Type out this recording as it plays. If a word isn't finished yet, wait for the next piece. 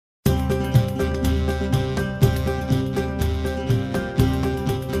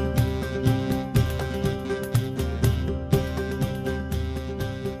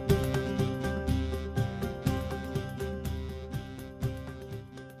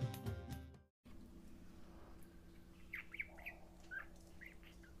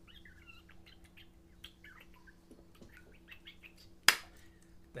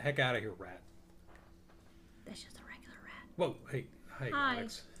the heck out of here, rat. That's just a regular rat. Whoa, hey, hi, Hi.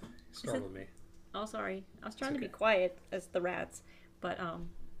 Alex. Startled me. Oh, sorry. I was trying to be okay. quiet as the rats, but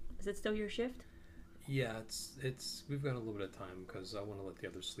is it still your shift? Yeah, it's. We've got a little bit of time because I want to let the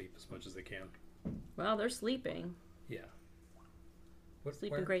others sleep as much as they can. Well, they're sleeping. Yeah. What?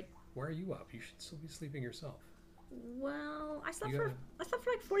 Sleeping great. Why are you up? You should still be sleeping yourself. Well, You gotta. I slept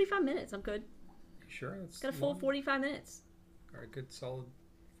for like 45 minutes. I'm good. You sure? That's Got a full long? 45 minutes. All right, good, solid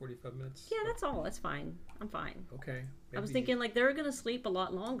 45 minutes. Yeah, that's all. That's fine. I'm fine. Okay. I was thinking like they're gonna sleep a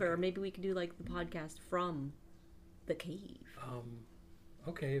lot longer. Maybe we could do like the podcast from the cave.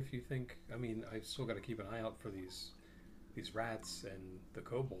 Okay, if you think. I mean, I've still got to keep an eye out for these rats and the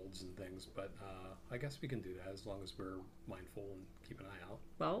kobolds and things, but I guess we can do that as long as we're mindful and keep an eye out.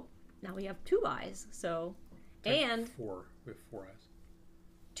 Well, now we have 2 eyes, so and four. We have 4 eyes.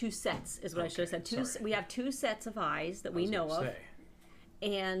 2 sets is what I should have said. Sorry. We have 2 sets of eyes that I we was know gonna of, say.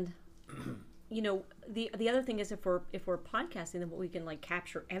 and you know the other thing is if we're podcasting, then we can like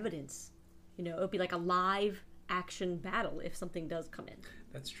capture evidence. You know, it would be like a live action battle if something does come in.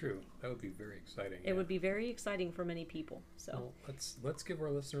 That's true. That would be very exciting. It would be very exciting for many people. So well, let's give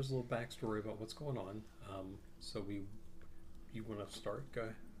our listeners a little backstory about what's going on. You want to start? Go.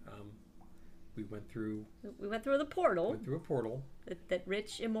 We went through the portal. Went through a portal that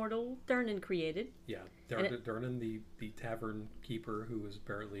rich immortal Durnan created. Yeah, Durnan, the tavern keeper, who is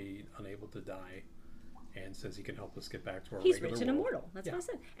apparently unable to die, and says he can help us get back to our He's regular rich and world. immortal. That's what I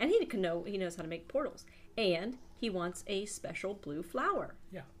said. And he knows how to make portals. And he wants a special blue flower.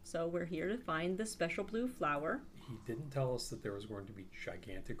 Yeah. So we're here to find the special blue flower. He didn't tell us that there was going to be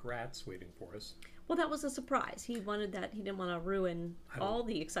gigantic rats waiting for us. Well, that was a surprise. He wanted that. He didn't want to ruin all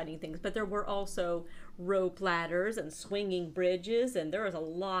the exciting things. But there were also rope ladders and swinging bridges, and there was a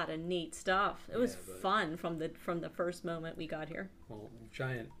lot of neat stuff. It was fun from the first moment we got here. Well,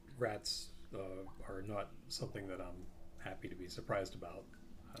 giant rats are not something that I'm happy to be surprised about.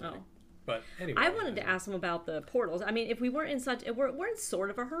 But anyway, I wanted to ask him about the portals. I mean, if we we're in sort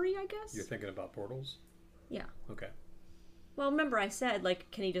of a hurry, I guess. You're thinking about portals? Yeah. Okay. Well, remember I said,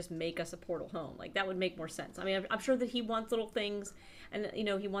 like, can he just make us a portal home? Like, that would make more sense. I mean, I'm sure that he wants little things, and, you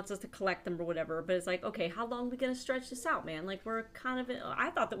know, he wants us to collect them or whatever, but it's like, okay, how long are we going to stretch this out, man? Like, we're kind of,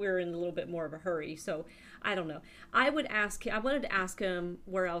 I thought that we were in a little bit more of a hurry, so I don't know. I wanted to ask him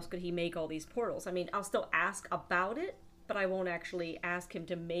where else could he make all these portals. I mean, I'll still ask about it, but I won't actually ask him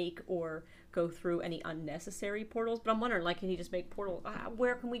to make or go through any unnecessary portals, but I'm wondering, like, can he just make portals?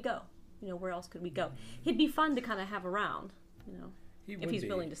 Where can we go? You know, where else could we go? He'd be fun to kind of have around. You know, if he's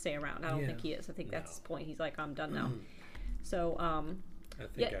willing to stay around. I don't think he is. I think that's his point. He's like, I'm done now. So, I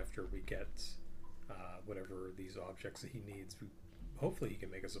think after we get whatever these objects that he needs, hopefully he can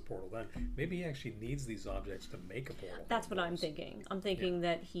make us a portal then. Maybe he actually needs these objects to make a portal. That's what I'm thinking. I'm thinking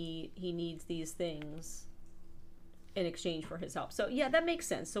that he needs these things in exchange for his help. So, yeah, that makes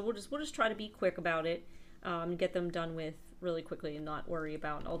sense. So we'll just try to be quick about it, get them done with really quickly and not worry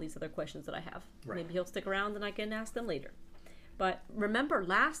about all these other questions that I have. Right. Maybe he'll stick around and I can ask them later. But remember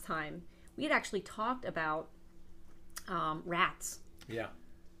last time we had actually talked about rats. Yeah.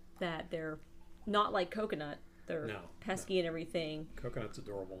 That they're not like coconut. They're pesky and everything. Coconut's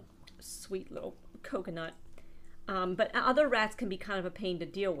adorable. Sweet little coconut. But other rats can be kind of a pain to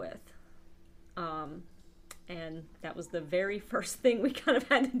deal with. And that was the very first thing we kind of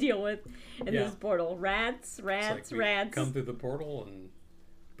had to deal with in this portal. Rats. Come through the portal and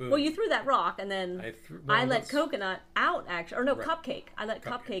boom. Well, you threw that rock, and then I let Coconut out, actually. Or no, Cupcake. I let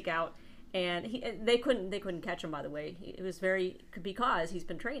Cupcake out, and they couldn't catch him, by the way. It was because he's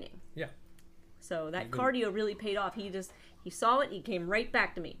been training. Yeah. So that cardio really paid off. He saw it, he came right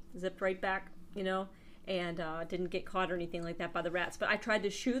back to me. Zipped right back, you know, and didn't get caught or anything like that by the rats. But I tried to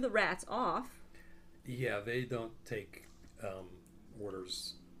shoo the rats off. Yeah, they don't take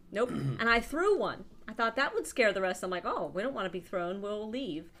orders. Nope. And I threw one. I thought that would scare the rest. I'm like, oh, we don't want to be thrown. We'll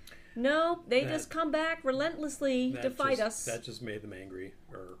leave. No, they just come back relentlessly to fight us. That just made them angry,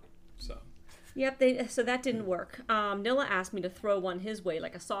 or so. Yep. So that didn't work. Nilla asked me to throw one his way,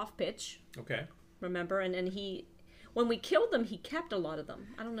 like a soft pitch. Okay. Remember? And he, when we killed them, he kept a lot of them.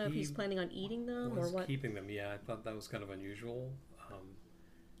 I don't know if he's planning on eating them or what. Keeping them, yeah. I thought that was kind of unusual.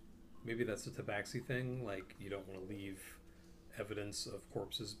 Maybe that's a tabaxi thing, like you don't want to leave evidence of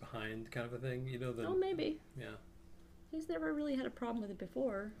corpses behind, kind of a thing, you know. Oh, maybe. Yeah. He's never really had a problem with it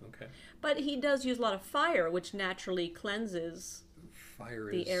before. Okay. But he does use a lot of fire, which naturally cleanses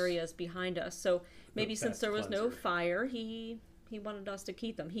the areas behind us. So maybe since there was no fire, he wanted us to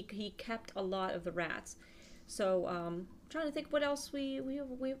keep them. He kept a lot of the rats. So trying to think what else we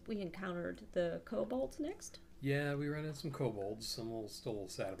encountered. The kobolds next. Yeah, we ran into some kobolds. I'm still a little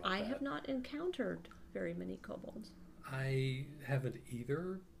sad about I that. have not encountered very many kobolds. I haven't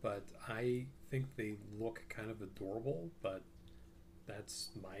either, but I think they look kind of adorable, but that's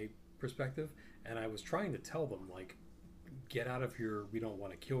my perspective. And I was trying to tell them, like, get out of here, we don't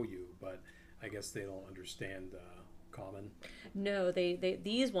want to kill you, but I guess they don't understand common. No, they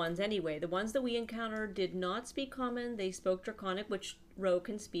these ones anyway. The ones that we encountered did not speak common. They spoke Draconic, which Ro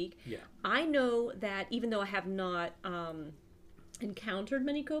can speak. Yeah. I know that even though I have not encountered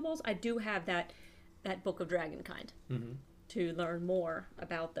many kobolds, I do have that book of Dragonkind Mm-hmm. to learn more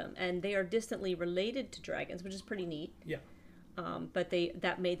about them, and they are distantly related to dragons, which is pretty neat. Yeah. But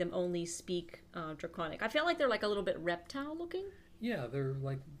that made them only speak Draconic. I feel like they're like a little bit reptile looking. Yeah, they're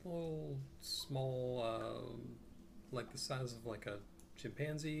like little small, like the size of like a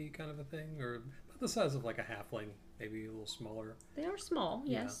chimpanzee kind of a thing, or about the size of like a halfling, maybe a little smaller. They are small,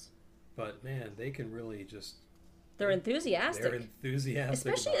 Yeah. yes. But man, they can really just. They're enthusiastic. They're enthusiastic.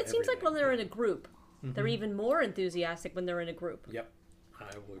 Especially, about it seems like everything. when they're in a group. Mhm. They're even more enthusiastic when they're in a group. Yep,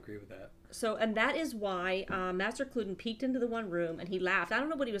 I will agree with that. So, and that is why Master Cluden peeked into the one room and he laughed. I don't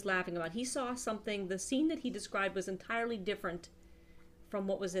know what he was laughing about. He saw something. The scene that he described was entirely different from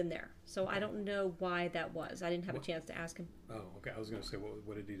what was in there. So I don't know why that was. I didn't have a chance to ask him. Oh, okay. I was going to say,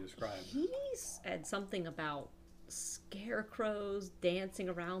 what did he describe? He said something about scarecrows dancing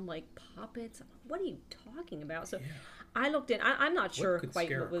around like puppets. What are you talking about? So Yeah. I looked in. I'm not sure could quite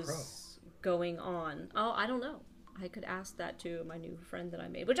scare what a was going on. Oh, I don't know. I could ask that to my new friend that I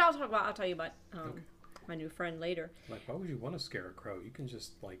made, which I'll talk about. I'll tell you about Okay. my new friend later. Like, why would you want to scare a crow? You can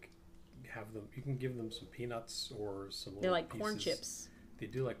just like have them. You can give them some peanuts or some. They're little like corn pieces. chips, They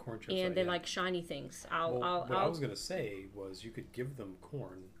do like corn chips, and they yeah. like shiny things. What I I'll was gonna say was you could give them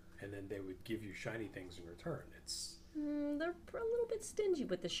corn, and then they would give you shiny things in return. It's they're a little bit stingy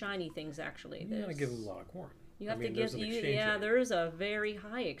with the shiny things, actually. you gotta give them a lot of corn. You have I mean, to there's give an you, exchange yeah. rate. There is a very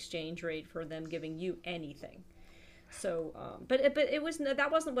high exchange rate for them giving you anything. So, but it was that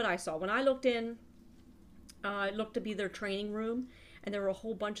wasn't what I saw when I looked in. It looked to be their training room, and there were a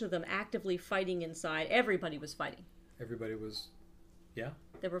whole bunch of them actively fighting inside. Everybody was fighting. Everybody was, yeah.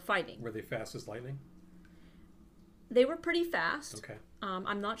 They were fighting. Were they fast as lightning? They were pretty fast. Okay.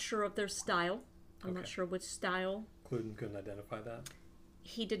 I'm not sure of their style. I'm not Okay. sure which style. Cluden couldn't identify that.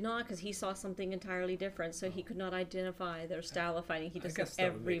 He did not, because he saw something entirely different, so he could not identify their style of fighting. He I just guess said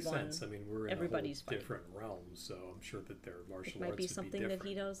that would make everyone. sense. I mean, we're in everybody's a whole fighting. different realm, so I'm sure that their martial It might arts be would something be that different.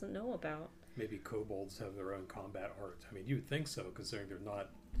 he doesn't know about. Maybe kobolds have their own combat art. I mean, you would think so, considering they're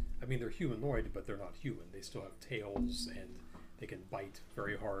not. I mean, they're humanoid, but they're not human. They still have tails, and they can bite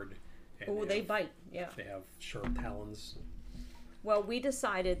very hard. And Oh, they bite. Yeah. They have sharp talons. Well, we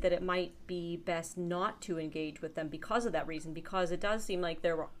decided that it might be best not to engage with them because of that reason, because it does seem like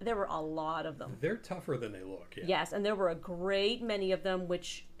there were a lot of them. They're tougher than they look. Yeah. Yes, and there were a great many of them,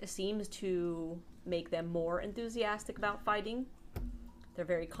 which seems to make them more enthusiastic about fighting. They're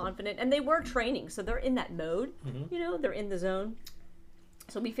very confident, and they were training, so they're in that mode. Mhm. You know, they're in the zone.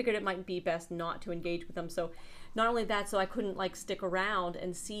 So we figured it might be best not to engage with them. So not only that, so I couldn't like stick around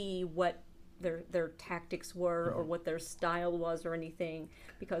and see what their tactics were or what their style was or anything,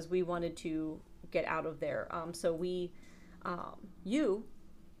 because we wanted to get out of there. So we, you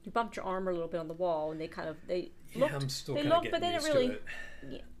bumped your arm a little bit on the wall, and they Yeah, looked. I'm still They kind of looked, but getting they didn't used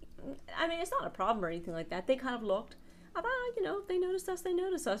really. to it. I mean, it's not a problem or anything like that. They kind of looked. I thought, if they noticed us, they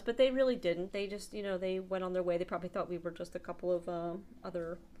noticed us, but they really didn't. They just, they went on their way. They probably thought we were just a couple of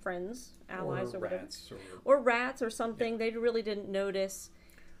other friends, allies, or whatever, rats, or rats or something. They really didn't notice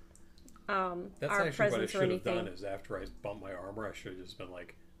That's our actually what I presence or should have anything. done. Is after I bumped my armor, I should have just been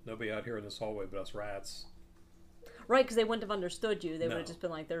like, nobody out here in this hallway but us rats. Right, because they wouldn't have understood you. They would No. have just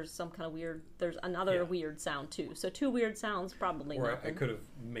been like, there's some kind of weird, there's another Yeah. weird sound too. So two weird sounds, probably Or I nothing. could have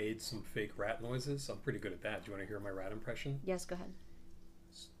made some fake rat noises. I'm pretty good at that. Do you want to hear my rat impression? Yes, go ahead.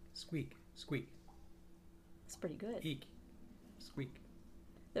 Squeak, squeak, It's pretty good. eek, squeak.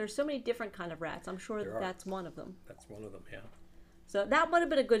 There's so many different kind of rats. I'm sure There are. that's one of them. That's one of them, yeah. So that would have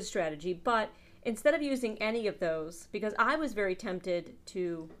been a good strategy, but instead of using any of those, because I was very tempted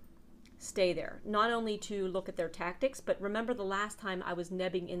to stay there, not only to look at their tactics, but remember the last time I was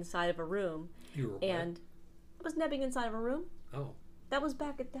nebbing inside of a room, You were and I was nebbing inside of a room. Oh, That was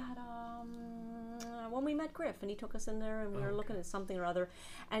back at that when we met Griff, and he took us in there, and we were looking at something or other.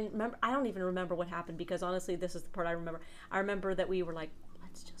 And remember, I don't even remember what happened, because honestly, this is the part I remember. I remember that we were like,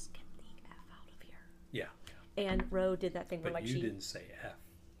 let's just get the F out of here. yeah. And Ro did that thing where But like you she didn't say F.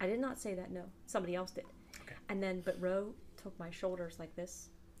 I did not say that, no. Somebody else did. Okay. And then, but Ro took my shoulders like this,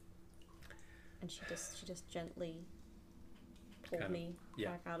 and she just gently pulled me yeah.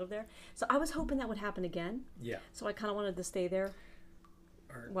 back out of there. So I was hoping that would happen again. Yeah. So I kind of wanted to stay there.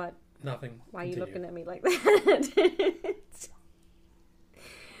 What? Nothing. Why Continue. are you looking at me like that?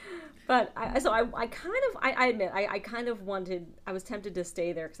 But I admit, I kind of wanted, I was tempted to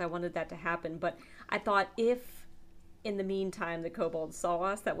stay there because I wanted that to happen. But I thought if in the meantime the kobolds saw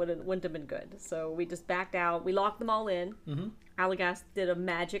us, that wouldn't have been good. So we just backed out. We locked them all in. Mm-hmm. Allergast did a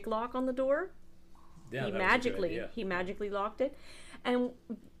magic lock on the door. Yeah, He magically locked it. And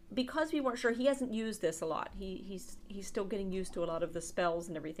because we weren't sure, he hasn't used this a lot. He's still getting used to a lot of the spells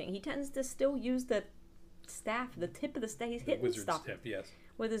and everything. He tends to still use the staff, the tip of the staff. He's hitting wizard's stuff tip, yes.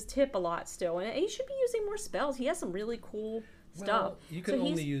 with his tip a lot still, and he should be using more spells. He has some really cool stuff. Well, you can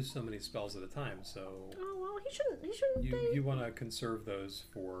only use so many spells at a time, so oh well, he shouldn't. you want to conserve those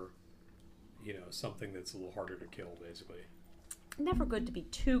for, something that's a little harder to kill, basically. Never good to be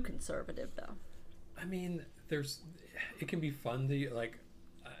too conservative, though. I mean, it can be fun to like.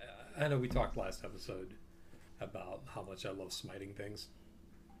 I know we talked last episode about how much I love smiting things.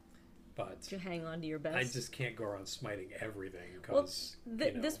 But to hang on to your best. I just can't go around smiting everything because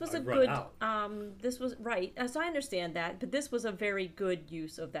this was a good. This was right, as I understand that, but this was a very good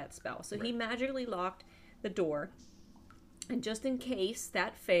use of that spell. So he magically locked the door, and just in case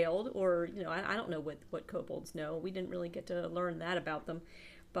that failed, or I don't know what kobolds know. We didn't really get to learn that about them,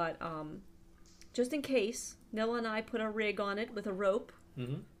 but just in case, Nilla and I put a rig on it with a rope,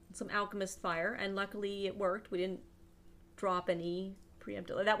 some alchemist fire, and luckily it worked. We didn't drop any.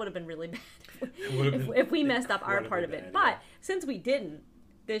 Preemptively. That would have been really bad if we messed up our part of it. But since we didn't,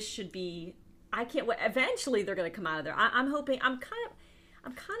 this should be. I can't wait. Eventually, they're going to come out of there. I'm hoping. I'm kind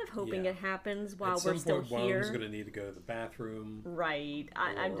of hoping it happens while we're still here. One of them's going to need to go to the bathroom. Right.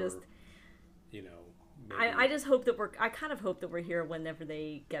 I'm just. Maybe I just hope that I kind of hope that we're here whenever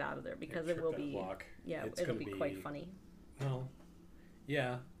they get out of there because it will be. Lock. Yeah, it'll be quite funny. Well,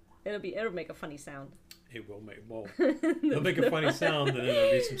 yeah. It'll make a funny sound. It will make it'll make a funny sound, and then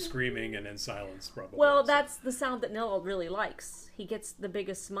there'll be some screaming and then silence probably. Well, that's the sound that Nilla really likes. He gets the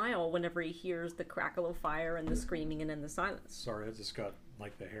biggest smile whenever he hears the crackle of fire and the screaming and then the silence. Sorry, I just got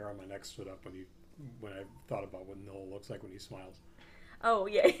the hair on my neck stood up when I thought about what Nilla looks like when he smiles. Oh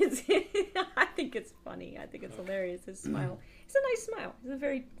yeah, I think it's funny. I think it's hilarious. His smile. It's a nice smile. It's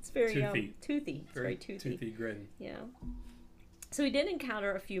very toothy. It's very toothy. Toothy grin. Yeah. So we did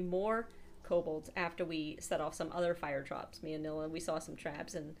encounter a few more kobolds after we set off some other fire traps. Me and Nilla, we saw some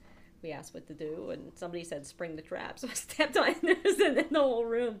traps and we asked what to do, and somebody said spring the traps. So I stepped on those and then the whole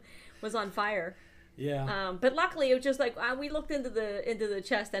room was on fire. Yeah. But luckily it was just we looked into the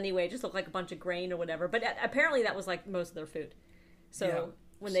chest anyway. It just looked like a bunch of grain or whatever. But apparently that was most of their food. So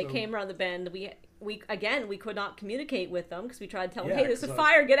when they came around the bend, we could not communicate with them because we tried to tell them, hey, there's a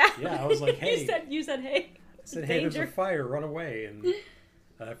fire, get out. Yeah, I was like, hey. you said hey. I said, hey, there's a fire, run away. And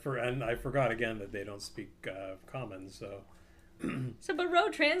I forgot again that they don't speak common, so. But Ro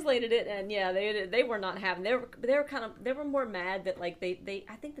translated it, and yeah, they were not having. They were more mad that they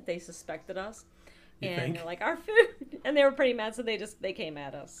I think that they suspected us, and they're like our food, and they were pretty mad, so they came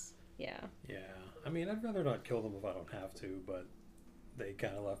at us. Yeah. Yeah, I mean, I'd rather not kill them if I don't have to, but they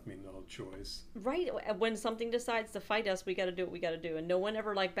kind of left me no choice. Right. When something decides to fight us, we got to do what we got to do. And no one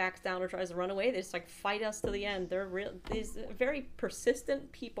ever backs down or tries to run away. They just fight us to the end. They're these very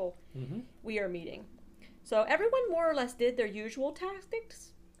persistent people we are meeting. So everyone more or less did their usual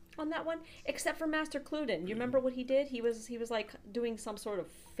tactics on that one, except for Master Cluden. You remember what he did? He was doing some sort of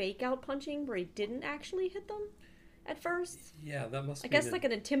fake out punching where he didn't actually hit them at first. Yeah, that must be... I guess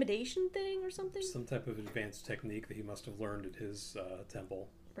an intimidation thing or something? Some type of advanced technique that he must have learned at his temple.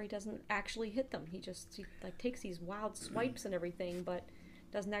 Where he doesn't actually hit them. He takes these wild swipes and everything, but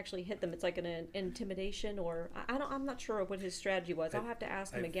doesn't actually hit them. It's like an intimidation, or... I'm not sure what his strategy was. I'll have to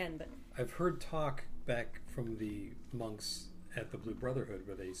ask him again, but... I've heard talk back from the monks at the Blue Brotherhood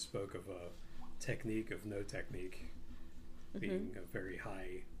where they spoke of a technique of no technique being a very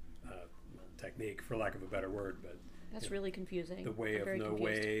high technique, for lack of a better word, but... That's really confusing. The way of no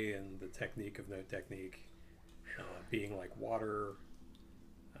way and the technique of no technique being like water.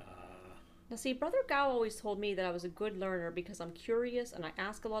 Now see, Brother Gao always told me that I was a good learner because I'm curious and I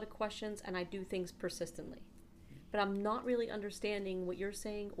ask a lot of questions and I do things persistently. But I'm not really understanding what you're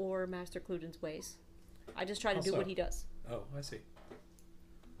saying or Master Cluden's ways. I just try to do what he does. Oh, I see.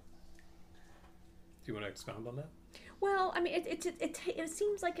 Do you want to expound on that? Well, I mean, it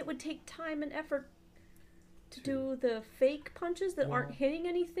seems like it would take time and effort to do the fake punches that aren't hitting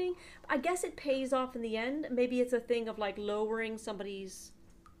anything. I guess it pays off in the end. Maybe it's a thing of lowering somebody's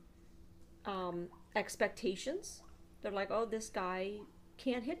expectations. They're like, oh, this guy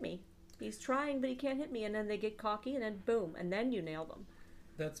can't hit me. He's trying, but he can't hit me. And then they get cocky, and then boom, and then you nail them.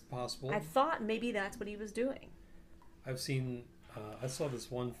 That's possible. I thought maybe that's what he was doing. I've seen. I saw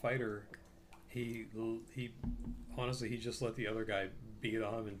this one fighter. He honestly he just let the other guy beat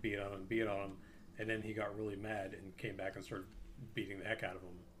on him and beat on him and beat on him, and then he got really mad and came back and started beating the heck out of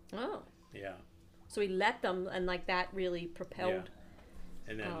him. Oh. Yeah. So he let them, and like that really propelled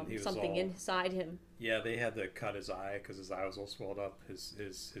And then he was something inside him. Yeah, they had to cut his eye because his eye was all swelled up.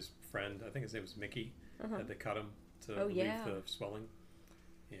 His friend, I think his name was Mickey, had to cut him to relieve the swelling.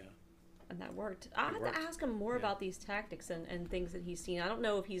 Yeah. And that worked. I have to ask him more about these tactics and things that he's seen. I don't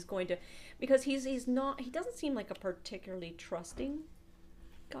know if he's going to, because he doesn't seem like a particularly trusting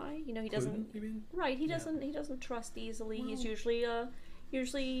guy. You know, he doesn't. You mean? Right. He doesn't trust easily. Well, he's usually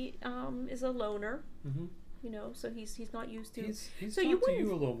is a loner. Mm-hmm. You know, so he's not used to. He's so talked to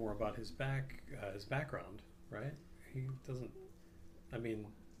you a little more about his background, right? He doesn't. I mean,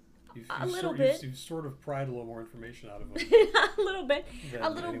 you've sort of pried a little more information out of him. a little bit, but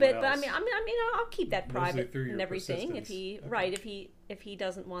I mean, I'll keep that private and everything. If he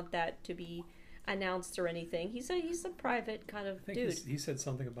doesn't want that to be announced or anything, he's a private kind of dude. He said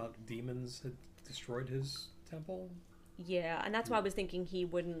something about demons had destroyed his temple. Yeah, and that's why I was thinking he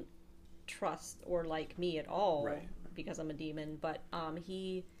wouldn't trust or like me at all, right, because I'm a demon. But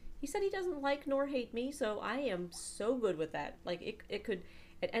he said he doesn't like nor hate me, so I am so good with that. Like it could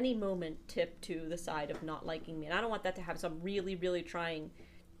at any moment tip to the side of not liking me, and I don't want that to happen. So I'm really, really trying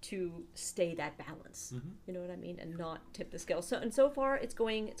to stay that balance. Mm-hmm. You know what I mean, and not tip the scale. So far it's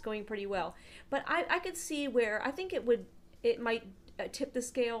going pretty well. But I could see where I think it might tip the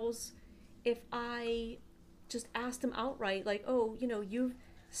scales if I just asked him outright, like, oh, you know, you've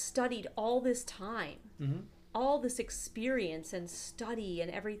studied all this time, all this experience and study and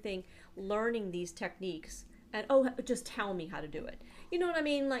everything, learning these techniques, and just tell me how to do it. You know what I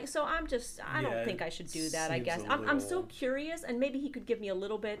mean? Like, so I don't think I should do that. I guess I'm so curious, and maybe he could give me a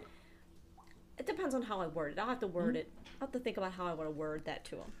little bit. It depends on how I word it. I'll have to word it. I'll have to think about how I want to word that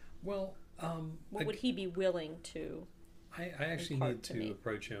to him. Well, what would he be willing to? I actually need to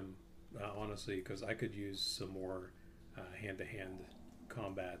approach him honestly, because I could use some more hand-to-hand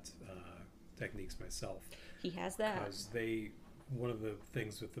combat techniques myself. He has that. Because one of the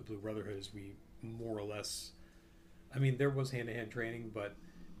things with the Blue Brotherhood is we more or less, I mean, there was hand-to-hand training, but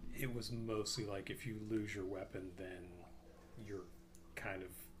it was mostly like if you lose your weapon, then you're kind of...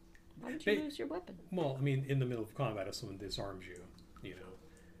 Why would you lose your weapon? Well, I mean, in the middle of combat, if someone disarms you, you know,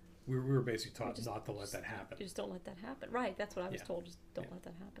 we were basically taught not to let that happen. You just don't let that happen. Right, that's what I was told. Just don't let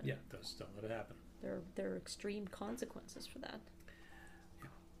that happen. Yeah, just don't let it happen. There are extreme consequences for that. Yeah.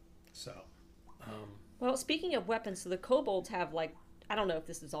 So... well, speaking of weapons, so the kobolds have, like, I don't know if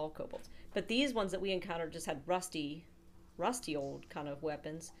this is all kobolds, but these ones that we encountered just had rusty old kind of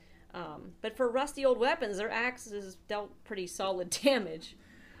weapons. But for rusty old weapons, their axes dealt pretty solid damage.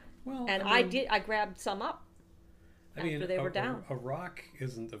 Well, and I grabbed some up after they were down. A rock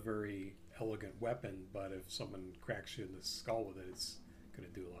isn't a very elegant weapon, but if someone cracks you in the skull with it, it's going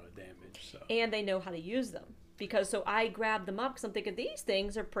to do a lot of damage. So. And they know how to use them. So I grabbed them up because I'm thinking these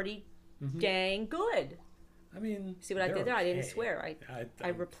things are pretty dang good. I mean, see what I did there? Okay. I didn't swear. I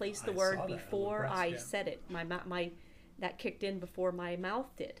replaced the word before I said it. My that kicked in before my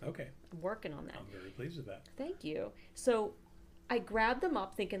mouth did. Okay. I'm working on that. I'm very pleased with that. Thank you. So I grabbed them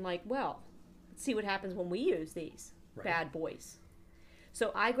up thinking like, well, let's see what happens when we use these bad boys.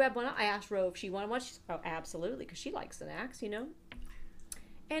 So I grabbed one up. I asked Ro if she wanted one. She said, oh, absolutely, because she likes an axe, you know.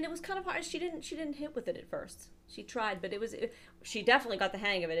 And it was kind of hard. She didn't hit with it at first. She tried, but she definitely got the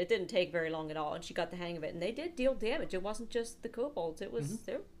hang of it. It didn't take very long at all, and she got the hang of it. And they did deal damage. It wasn't just the kobolds. It was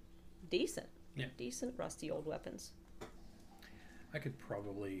they're decent. Yeah. Decent rusty old weapons. I could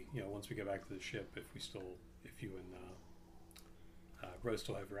probably, once we get back to the ship, if you and Rose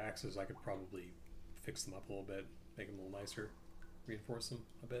still have your axes, I could probably fix them up a little bit, make them a little nicer, reinforce them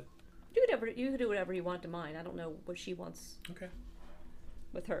a bit. You can do whatever you want to mine. I don't know what she wants. Okay.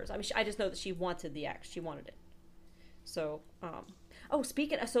 With hers, I mean, I just know that she wanted the axe. She wanted it. So,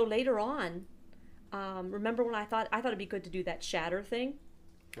 so later on, remember when I thought it'd be good to do that shatter thing,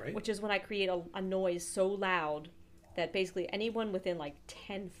 right? Which is when I create a noise so loud that basically anyone within like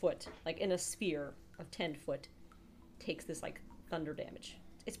 10 foot, like in a sphere of 10 foot, takes this like thunder damage.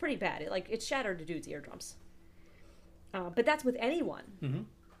 It's pretty bad. It shattered a dude's eardrums. But that's with anyone. Mm-hmm.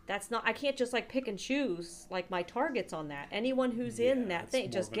 That's not. I can't just like pick and choose like my targets on that. Anyone who's in that thing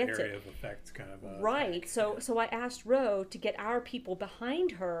just gets it. Area of effect kind of. Right. So I asked Ro to get our people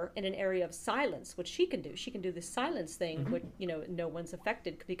behind her in an area of silence, which she can do. She can do this silence thing, which no one's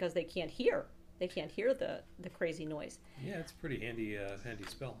affected because they can't hear They can't hear the crazy noise. Yeah, it's a pretty handy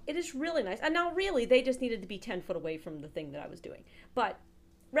spell. It is really nice. And now, really, they just needed to be 10 foot away from the thing that I was doing. But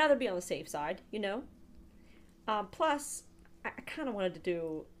rather be on the safe side, you know? Plus, I kind of wanted to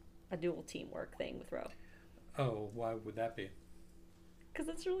do a dual teamwork thing with Ro. Oh, why would that be? Because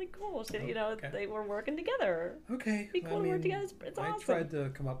it's really cool. So, Okay. they were working together. Okay. Be cool to work together. It's awesome. I tried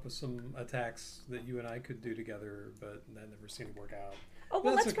to come up with some attacks that you and I could do together, but that never seemed to work out. Oh,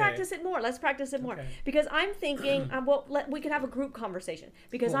 well, That's let's okay. practice it more. Let's practice it more. Okay. Because I'm thinking, we could have a group conversation.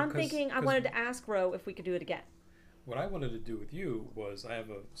 Because Cool, I'm thinking, I wanted to ask Ro if we could do it again. What I wanted to do with you was I have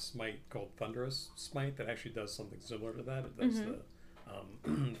a smite called Thunderous Smite that actually does something similar to that. It does the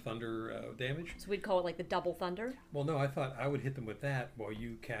thunder damage. So we'd call it like the double thunder. Well, no, I thought I would hit them with that while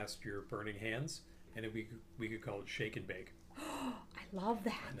you cast your Burning Hands, and then we could call it Shake and Bake. I love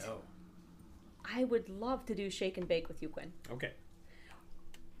that. I know. I would love to do shake and bake with you, Quinn. Okay.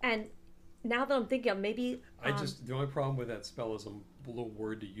 And now that I'm thinking, maybe The only problem with that spell is I'm a little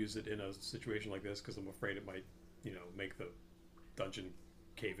worried to use it in a situation like this because I'm afraid it might, make the dungeon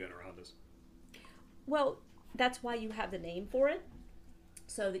cave in around us. well, that's why you have the name for it,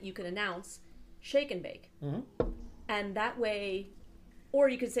 so that you can announce shake and bake. Mm-hmm. And that way, or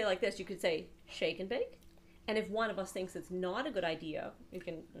you could say like this, you could say shake and bake. And if one of us thinks it's not a good idea, you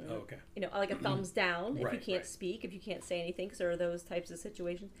can, Okay. Like a thumbs down if you Right, can't right. speak, if you can't say anything, because there are those types of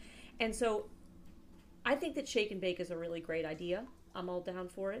situations. And so I think that shake and bake is a really great idea. I'm all down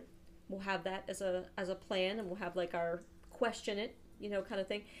for it. We'll have that as a plan, and we'll have like our question it, kind of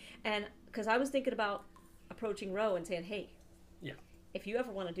thing. And because I was thinking about approaching Ro and saying, hey, Yeah. if you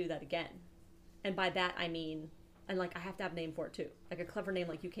ever want to do that again, and by that I mean, and like I have to have a name for it too, like a clever name,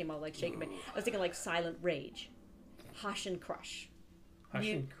 like you came out like shake and bake. I was thinking like Silent Rage, Hush and Crush, Hush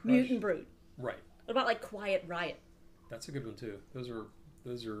and Crush. Mutant Brood. Right. What about like Quiet Riot? That's a good one too. Those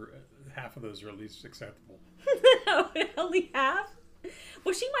are half of those are at least acceptable. Only half?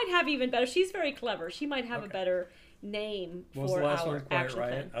 Well, she might have even better. She's very clever. She might have a Okay. better name What was for the last our one? Quiet action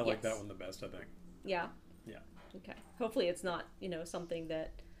Riot. plan. I like Yes. that one the best. I think. Yeah. Yeah. Okay. Hopefully, it's not something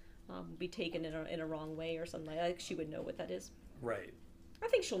that will be taken in a wrong way or something. Like she would know what that is. Right. I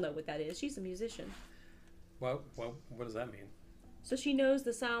think she'll know what that is. She's a musician, Well, what does that mean? so she knows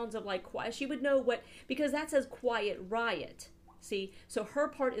the sounds of like quiet. She would know what, because that says Quiet Riot. See, so her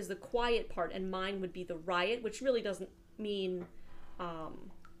part is the quiet part, and mine would be the riot, which really doesn't mean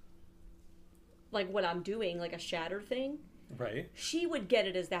like what I'm doing, like a shatter thing. Right. She would get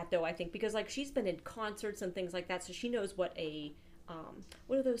it as that, though, I think, because like she's been in concerts and things like that, so she knows what a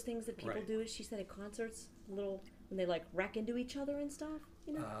what are those things that people Right. do? She said at concerts, little when they like wreck into each other and stuff.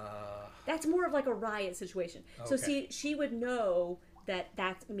 Uh, That's more of like a riot situation. So Okay. see, she would know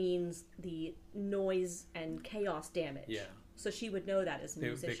that means the noise and chaos damage. yeah. So she would know that as a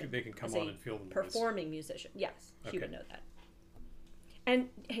musician. They can come as on a and feel the noise. performing musician. Yes, she Okay. would know that. And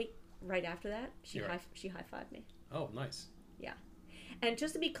hey, right after that, she You're right. she high fived me. Oh, nice. Yeah. And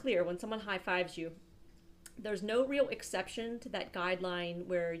just to be clear, when someone high fives you, there's no real exception to that guideline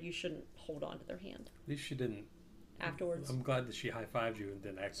where you shouldn't hold on to their hand At least she didn't. afterwards. I'm glad that she high fived you and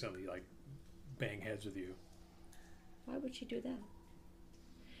didn't accidentally like bang heads with you. Why would she do that?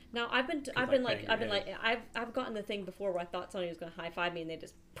 Now I've been like, bang I've gotten the thing before where I thought somebody was going to high five me and they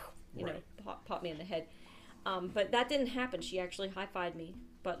just Right. pop me in the head. But that didn't happen. She actually high fived me.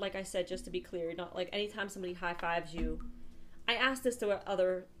 But like I said, just to be clear, not like anytime somebody high fives you. I asked this to our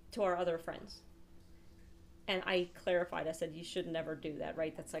other friends, and I clarified. I said you should never do that,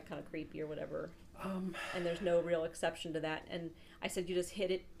 right? That's like kind of creepy or whatever. And there's no real exception to that. And I said you just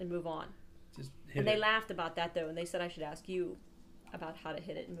hit it and move on. Just hit And they it. laughed about that though, and they said I should ask you about how to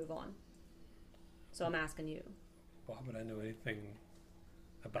hit it and move on. So I'm asking you. Why would I know anything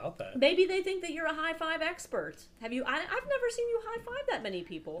about that? Maybe they think that you're a high five expert. Have you? I've never seen you high five that many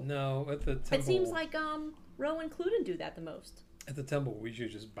people. No, at the temple. It seems like Ro and Cluden do that the most. At the temple, we usually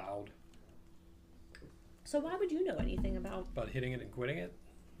just bowed. So why would you know anything about? About hitting it and quitting it?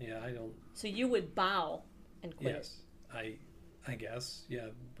 Yeah, I don't. So you would bow and quit. Yes, I guess. Yeah,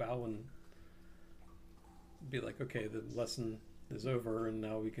 bow and be like, okay, the lesson is over, and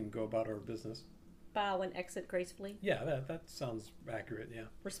now we can go about our business. Bow and exit gracefully, Yeah, that sounds accurate. Yeah,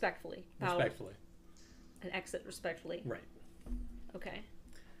 respectfully. Bow respectfully. and exit respectfully. Right. Okay.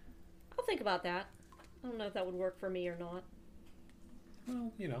 I'll think about that. I don't know if that would work for me or not.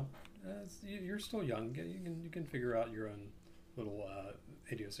 Well, you're still young. You can figure out your own little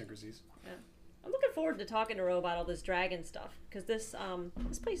idiosyncracies. Yeah. I'm looking forward to talking to Ro about all this dragon stuff, because this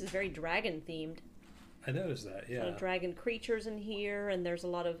place is very dragon themed. I noticed that. A lot Yeah. of dragon creatures in here, and there's a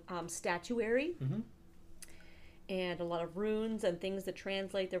lot of statuary. Mm-hmm. and a lot of runes and things that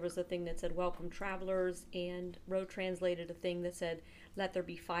translate. There was a thing that said "Welcome travelers," and Ro translated a thing that said "Let there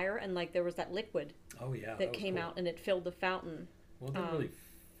be fire," and like there was that liquid Oh yeah, that was came cool. out and it filled the fountain. Well, it didn't really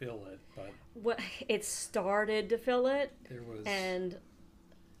fill it, but What it started to fill it, there was and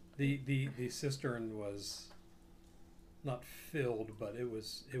the cistern was not filled, but there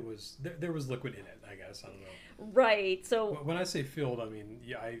was liquid in it. I guess I don't know. right. So When I say filled, I mean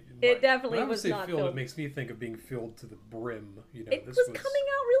it definitely when I was say not filled, filled. it makes me think of being filled to the brim. You know, It this was coming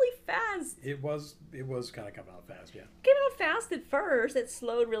out really fast. It was kind of coming out fast. Yeah. Came out fast at first. It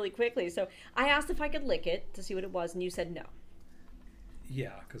slowed really quickly. So I asked if I could lick it to see what it was, and you said no.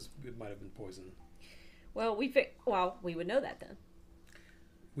 Yeah, because it might have been poison. Well, we would know that then.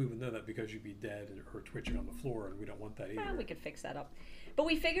 We would know that because you'd be dead or twitching on the floor, and we don't want that either. Well, we could fix that up. But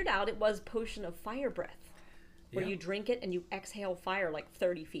we figured out it was potion of fire breath, where Yeah. you drink it and you exhale fire like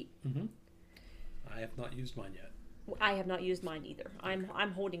 30 feet. Mm-hmm. I have not used mine yet. I have not used mine either.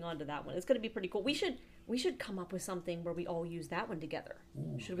 I'm holding on to that one. It's going to be pretty cool. We should come up with something where we all use that one together.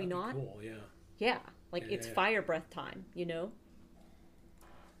 Ooh, Should we that'd be not? Cool, yeah. Yeah, like Yeah, it's yeah. fire breath time, you know?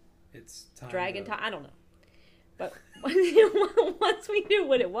 It's time. Dragon to, time. I don't know. But once we knew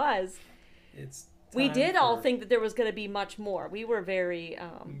what it was, It's. we time did all for- think that there was going to be much more. We were very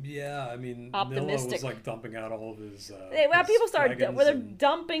Yeah, I mean, optimistic. Noah was like dumping out all of his. well, his people started dragons well, they're and-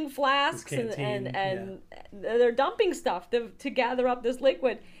 dumping flasks and canteen, they're dumping stuff to gather up this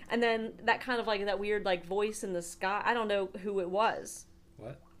liquid, and then that kind of like that weird like voice in the sky. I don't know who it was.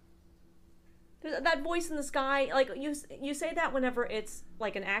 What? That voice in the sky, like you say that whenever it's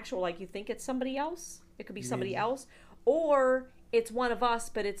like an actual, like you think it's somebody else. It could be You somebody mean- else, or it's one of us,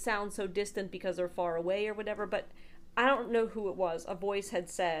 but it sounds so distant because they're far away or whatever. But I don't know who it was. A voice had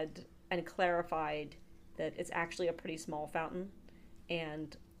said and clarified that it's actually a pretty small fountain,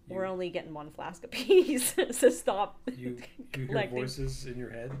 and we're only getting one flask apiece. So stop. You hear collecting. voices in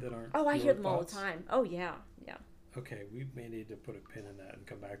your head that aren't. Oh, I your hear them all the thoughts? time. Oh yeah, yeah. Okay, we may need to put a pin in that and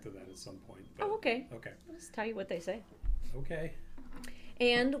come back to that at some point. But, Oh, okay. Okay. I'll just tell you what they say. Okay.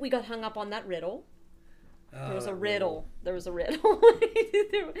 And we got hung up on that riddle. There was a that riddle. There was a riddle.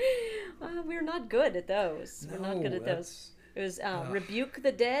 We're not good at those. We're not good at those. It was rebuke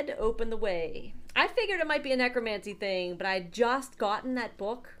the dead, open the way. I figured it might be a necromancy thing, but I had just gotten that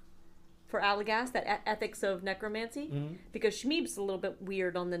book for Alagast, that Ethics of Necromancy, Mhm. because Shmeeb's a little bit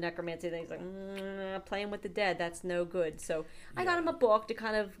weird on the necromancy thing. He's like, playing with the dead, that's no good. So I got him a book to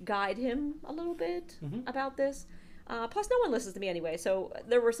kind of guide him a little bit about this. Plus, no one listens to me anyway, so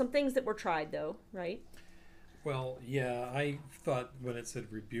there were some things that were tried, though, right? Well, yeah, I thought when it said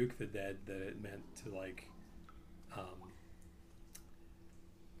rebuke the dead that it meant to like,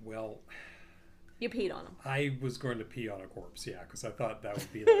 well, You peed on him. I was going to pee on a corpse, yeah, because I thought that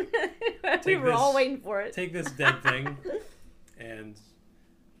would be like, We take were all this- waiting for it. take this dead thing, and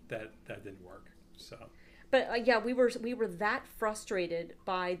that didn't work. So But yeah, we were that frustrated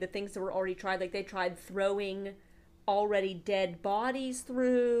by the things that were already tried. Like they tried throwing already dead bodies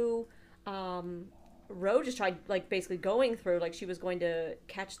through. Ro just tried like basically going through, like she was going to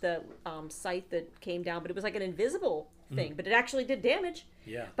catch the scythe that came down, but it was like an invisible thing, but it actually did damage.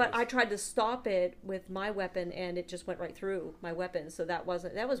 yeah, But yes. I tried to stop it with my weapon, and it just went right through my weapon. So that was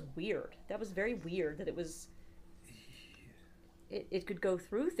weird. That was very weird that it was. It could go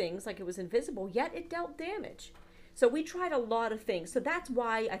through things like it was invisible, yet it dealt damage. So we tried a lot of things. So that's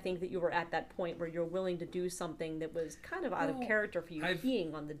why I think that you were at that point where you're willing to do something that was kind of out of Well, character for you,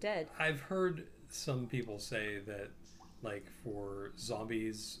 peeing on the dead. I've heard some people say that, like for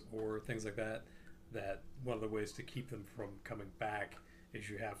zombies or things like that, that one of the ways to keep them from coming back is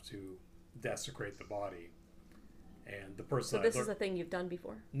you have to desecrate the body. And the person So this is a thing you've done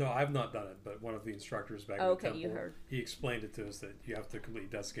before. no, I've not done it, but one of the instructors back Oh, in the okay, you temple, heard. he explained it to us that you have to completely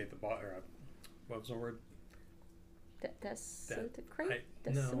desiccate the body. What was the word? Desecrate?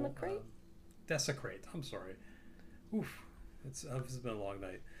 No, Desecrate? desecrate. I'm sorry. Oof, this has been a long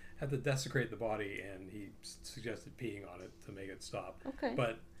night. Had to desecrate the body, and he suggested peeing on it to make it stop. Okay.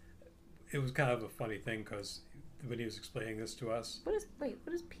 But it was kind of a funny thing because when he was explaining this to us, What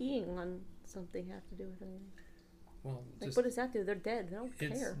does peeing on something have to do with anything? well, Like, just what does that do? They're dead. They don't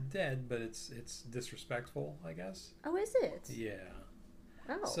it's care. dead, but it's disrespectful, I guess. Oh, is it? Yeah.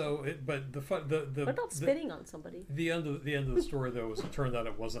 Oh. So, but the fun, the what about spitting on somebody? the end of the story though was it turned out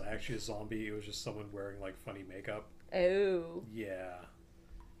it wasn't actually a zombie. It was just someone wearing like funny makeup. Oh. Yeah,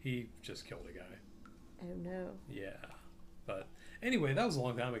 he just killed a guy. Oh no. Yeah, but anyway, that was a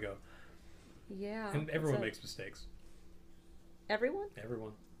long time ago, Yeah. and that's everyone it. makes mistakes. Everyone?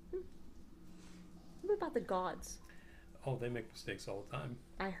 Everyone. What about the gods? Oh, they make mistakes all the time.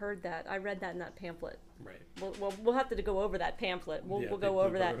 I heard that. I read that in that pamphlet. Right. We'll have to go over that pamphlet. We'll go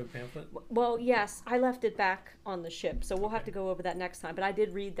over that. Pamphlet? Well, yes, I left it back on the ship, so we'll have to go over that next time. But I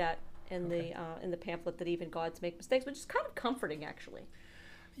did read that in the pamphlet that even gods make mistakes, which is kind of comforting, actually.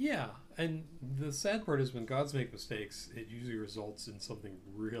 Yeah, and the sad part is when gods make mistakes, it usually results in something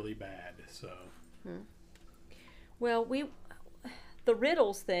really bad. So. Well, the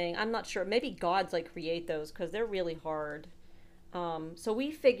riddles thing, I'm not sure. Maybe gods like create those because they're really hard. So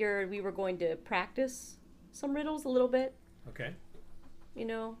we figured we were going to practice some riddles a little bit. Okay. You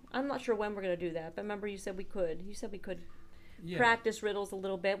know, I'm not sure when we're going to do that, but remember you said we could. You said we could practice riddles a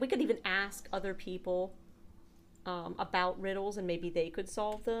little bit. We could even ask other people about riddles, and maybe they could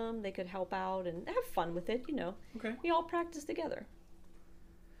solve them. They could help out and have fun with it, you know. Okay. We all practice together.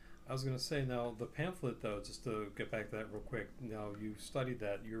 I was going to say, now, the pamphlet, though, just to get back to that real quick, now, you studied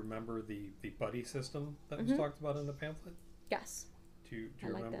that. You remember the buddy system that was talked about in the pamphlet? Yes. Do you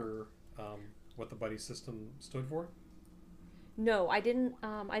remember what the buddy system stood for? No, I didn't.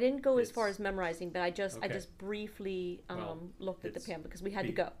 I didn't go as far as memorizing, but I just briefly looked at the pamphlet because we had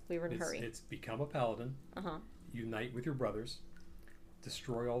to go. We were in a hurry. It's become a paladin. Unite with your brothers.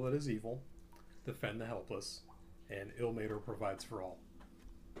 Destroy all that is evil. Defend the helpless. And Ilmater provides for all.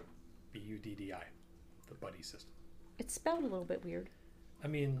 BUDDI, the buddy system. It's spelled a little bit weird. I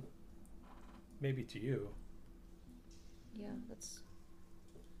mean, maybe to you. Yeah, that's.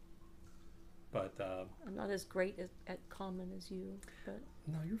 But I'm not as great at common as you, but.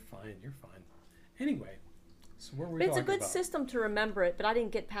 No, you're fine. You're fine. Anyway, so what were we But it's a talking good about? system to remember it. But I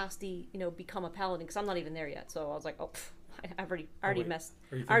didn't get past the become a paladin because I'm not even there yet. So I was like, I already messed.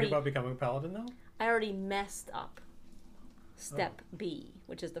 Are you thinking about becoming a paladin now? I already messed up. Step B,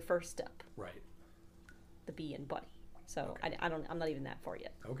 which is the first step. Right. The B in buddy. So I'm not even that far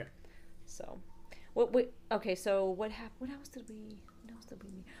yet. Okay. So, So what happened? What else did we mean?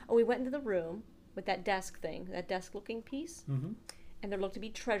 Oh, we went into the room with that desk thing, that desk-looking piece, and there looked to be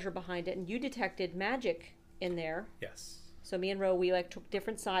treasure behind it, and you detected magic in there. Yes. So me and Ro, we took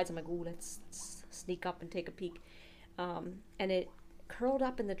different sides. I'm like, ooh, let's sneak up and take a peek, and it curled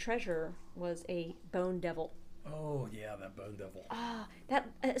up in the treasure was a bone devil. Oh yeah, that bone devil.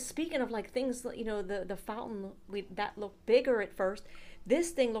 Speaking of like things, the fountain that looked bigger at first.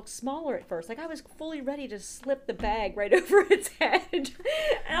 This thing looked smaller at first. Like I was fully ready to slip the bag right over its head. And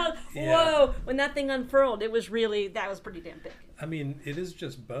I was, whoa! When that thing unfurled, that was pretty damn big. I mean, it is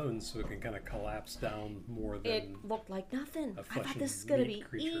just bones, so it can kind of collapse down more than. It looked like nothing. I thought this is gonna be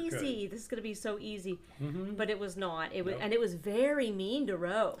easy. This is gonna be so easy, but it was not. It was, and it was very mean to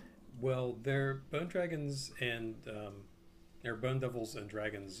Ro. Well, their bone dragons and their bone devils and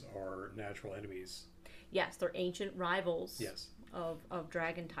dragons are natural enemies. Yes, they're ancient rivals. Yes. Of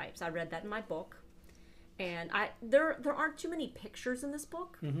dragon types. I read that in my book, and there aren't too many pictures in this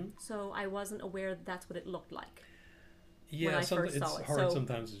book, so I wasn't aware that's what it looked like. Yeah, it's hard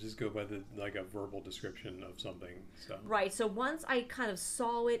sometimes to just go by a verbal description of something. So. Right. So once I kind of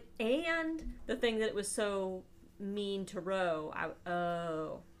saw it, and the thing that it was so mean to Ro, I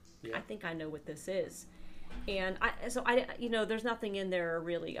think I know what this is. And I there's nothing in there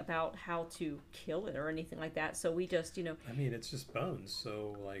really about how to kill it or anything like that. So we just, I mean, it's just bones.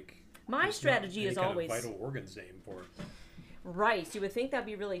 So my strategy is always vital organs to aim for. Right. So you would think that'd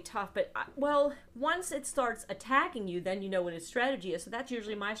be really tough, but once it starts attacking you, then you know what its strategy is. So that's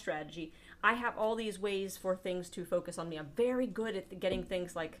usually my strategy. I have all these ways for things to focus on me. I'm very good at getting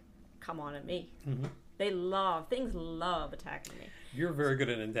things come on at me. Things love attacking me. You're very good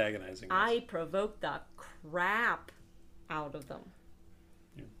at antagonizing us. I provoke the crap out of them.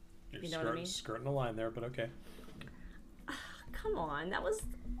 You're know what I mean? Skirting the line there, but okay. Come on, that was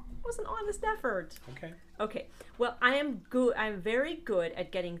an honest effort. Okay. Well, I am good. I'm very good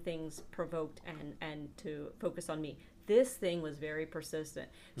at getting things provoked and to focus on me. This thing was very persistent.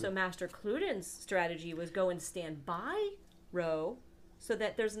 So Master Cluden's strategy was go and stand by Ro, so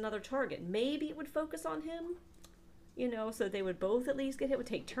that there's another target. Maybe it would focus on him, so they would both at least get hit. It would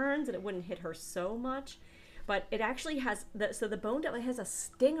take turns, and it wouldn't hit her so much. But it actually has the bone devil has a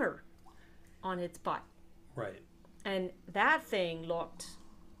stinger on its butt. Right. And that thing looked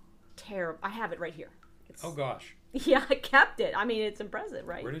terrible. I have it right here. Oh gosh. Yeah, I kept it. I mean, it's impressive,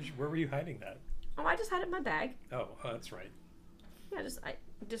 right? Where were you hiding that? Oh, I just had it in my bag. Oh, that's right. Yeah, I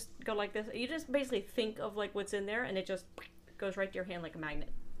just go like this. You just basically think of what's in there, and it just goes right to your hand like a magnet.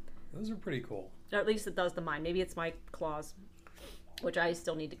 Those are pretty cool. Or at least it does to mine. Maybe it's my claws, which I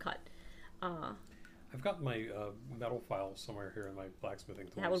still need to cut. I've got my metal file somewhere here in my blacksmithing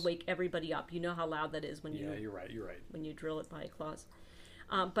tools. That would wake everybody up. You know how loud that is when you... Yeah, you're right. When you drill it by claws.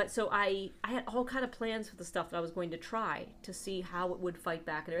 But so I had all kind of plans for the stuff that I was going to try to see how it would fight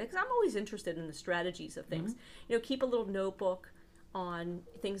back and everything. Because I'm always interested in the strategies of things. You know, keep a little notebook on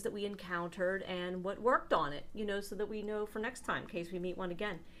things that we encountered and what worked on it, you know, so that we know for next time in case we meet one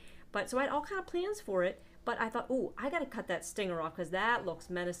again. But so I had all kind of plans for it. But I thought, ooh, I got to cut that stinger off because that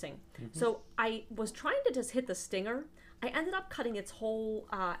looks menacing. So I was trying to just hit the stinger. I ended up cutting its whole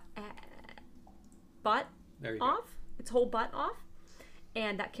butt off. Its whole butt off.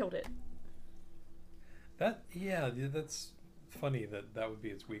 And that killed it. That's funny that would be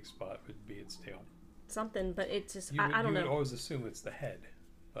its weak spot, would be its tail. Something, but it's just, I don't know. You would always assume it's the head,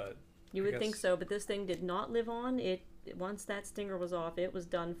 but... You would think so, but this thing did not live on. Once that stinger was off, it was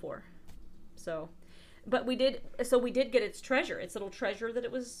done for. So... But we did get its treasure, its little treasure that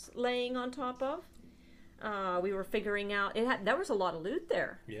it was laying on top of. We were figuring out, there was a lot of loot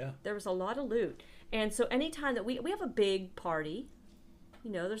there. Yeah. There was a lot of loot. And so anytime that we have a big party, you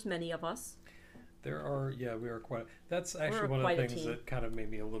know, there's many of us. We are quite, that's actually one of the things that kind of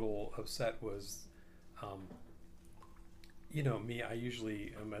made me a little upset was, you know, me, I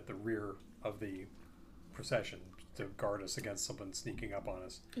usually am at the rear of the procession to guard us against someone sneaking up on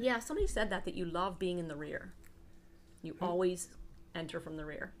us. Yeah, somebody said that you love being in the rear. You always enter from the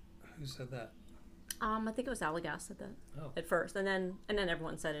rear. Who said that? I think it was Allagass said that at first, and then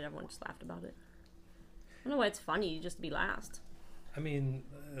everyone said it. Everyone just laughed about it. I don't know why it's funny just to be last. I mean,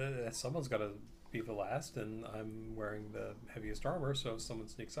 someone's got to be the last, and I'm wearing the heaviest armor, so if someone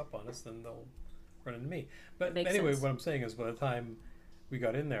sneaks up on us, then they'll run into me. But anyway, what I'm saying is by the time we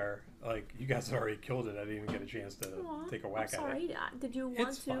got in there, like, you guys had already killed it. I didn't even get a chance to take a whack at it. Sorry, did you want to?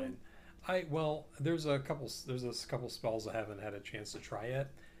 It's fine. There's a couple spells I haven't had a chance to try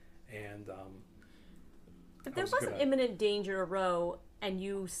yet, and if there wasn't imminent danger to row, and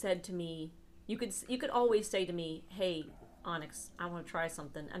you said to me, you could always say to me, "Hey, Onyx, I want to try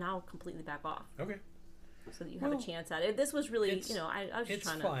something," and I'll completely back off. Okay. So that you have a chance at it. This was really, you know, I was just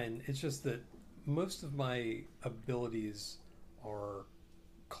trying to. It's fine. It's just that most of my abilities are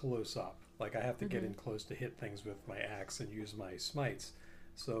close up. Like, I have to get in close to hit things with my axe and use my smites.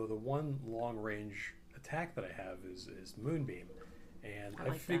 So the one long range attack that I have is Moonbeam, and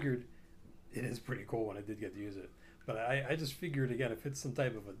I figured it is pretty cool when I did get to use it. But I just figured, again, if it's some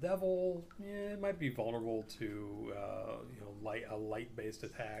type of a devil, it might be vulnerable to a light based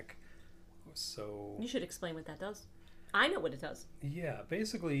attack. So you should explain what that does. I know what it does. Yeah,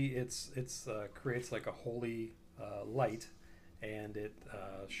 basically it's creates like a holy light. And it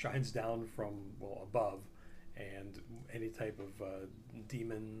shines down from, above, and any type of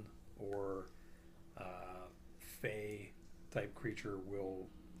demon or fey type creature will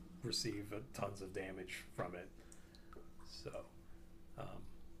receive tons of damage from it. So,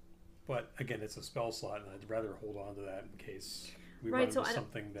 but again, it's a spell slot, and I'd rather hold on to that in case we run into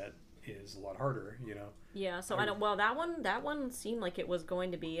something that is a lot harder, you know. Yeah, so I don't. Well, that one seemed like it was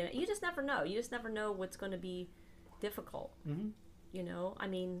going to be. You just never know. You just never know what's going to be difficult. You know, I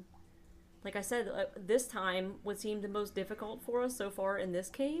mean, like I said, this time what seemed the most difficult for us so far in this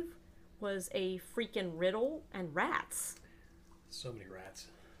cave was a freaking riddle and rats. So many rats.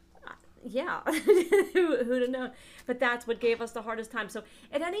 Yeah, who'd have known? But that's what gave us the hardest time. So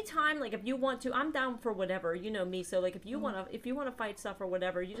at any time, like, if you want to, I'm down for whatever. You know me. So like, if you want to fight stuff or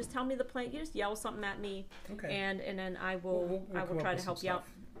whatever, you just tell me the plan. You just yell something at me, and then I will try to help you out.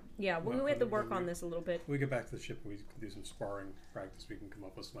 Yeah, we have to work on this a little bit. We get back to the ship and we can do some sparring practice. We can come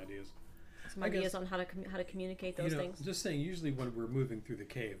up with some ideas. Some ideas on how to communicate those things. Just saying, usually when we're moving through the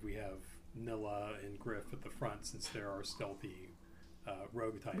cave, we have Nilla and Griff at the front, since there are stealthy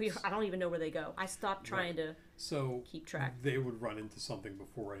rogue types. I don't even know where they go. I stopped trying to keep track. They would run into something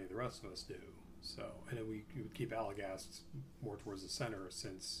before any of the rest of us do. So, and then we would keep Allagass more towards the center,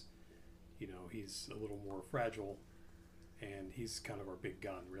 since, you know, he's a little more fragile. And he's kind of our big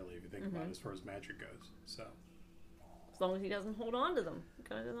gun, really, if you think about it, as far as magic goes. So, as long as he doesn't hold on to them, you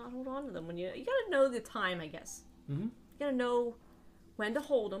gotta not hold on to them. When you gotta know the time, I guess. You gotta know when to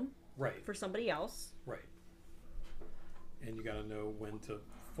hold them, right, for somebody else, right, and you gotta know when to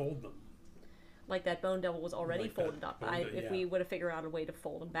fold them. Like that bone devil was already folded up. If we would have figured out a way to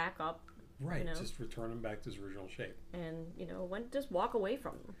fold them back up. Right, just return them back to his original shape. And, you know, just walk away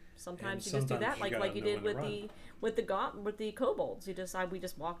from them. Sometimes you just do that, like you did with the kobolds. We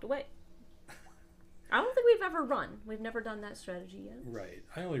just walked away. I don't think we've ever run. We've never done that strategy yet. Right.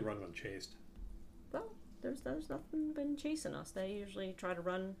 I only run when chased. Well, there's nothing been chasing us. They usually try to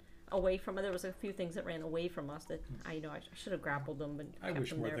run away from it. There was a few things that ran away from us that I should have grappled them. But I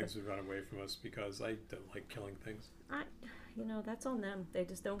wish more things would run away from us, because I don't like killing things. that's on them. They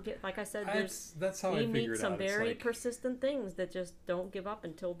just don't get, like I said, That's how I we figured meet it some out. It's very like, persistent things that just don't give up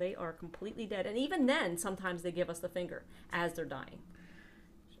until they are completely dead. And even then, sometimes they give us the finger as they're dying.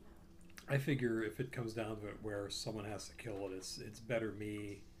 I figure if it comes down to it where someone has to kill it, it's better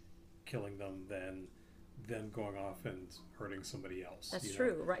me killing them than them going off and hurting somebody else. That's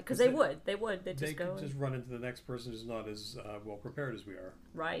true, right? Because they would They just go. could just run into the next person who's not as well prepared as we are.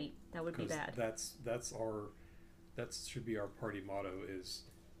 Right, that would be bad. That should be our party motto is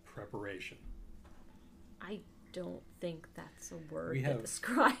preparation. I don't think that's a word that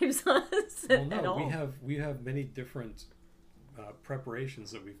describes us at all. We have many different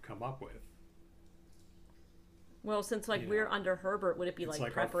preparations that we've come up with. Well, since we're under Herbert, would it be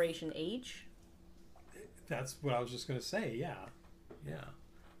like preparation H? That's what I was just going to say. Yeah.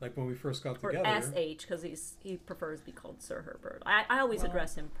 Like when we first got or together. SH, because he prefers to be called Sir Herbert. I always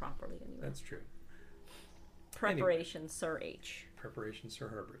address him properly anyway. That's true. Preparation Sir H. Preparation Sir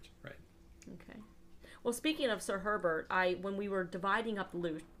Herbert. Right. Okay. Well, speaking of Sir Herbert, when we were dividing up the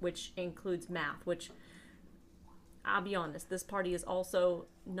loot, which includes math, which I'll be honest, this party is also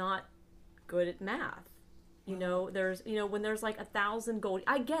not good at math. There's when there's like 1,000 gold,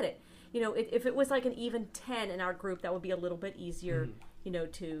 I get it. If it was like an even 10 in our group, that would be a little bit easier,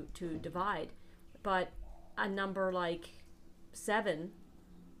 to divide. But a number like 7,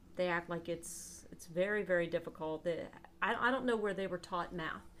 they act like it's very, very difficult. I don't know where they were taught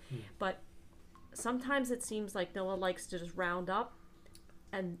math, but sometimes it seems like Noah likes to just round up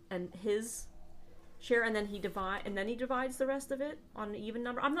and his share, and then he divides the rest of it on an even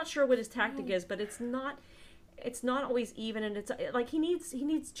number. I'm not sure what his tactic is, but it's not always even, and it's like he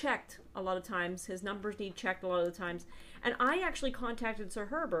needs checked a lot of times. His numbers need checked a lot of the times. And I actually contacted Sir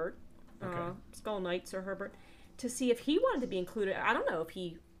Herbert, Skull Knight Sir Herbert, to see if he wanted to be included. I don't know if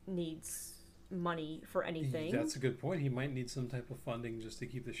he needs money for anything. That's a good point. He might need some type of funding just to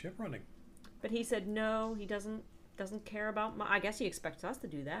keep the ship running. But he said no, he doesn't care about I guess he expects us to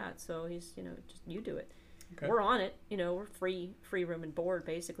do that. So he's, just you do it. Okay. We're on it. We're free room and board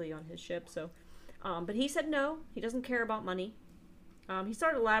basically on his ship. So, but he said no, he doesn't care about money. He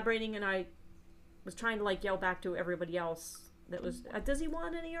started elaborating, and I was trying to yell back to everybody else that was, does he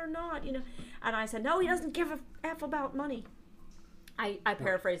want any or not? And I said, no, he doesn't give a F about money. I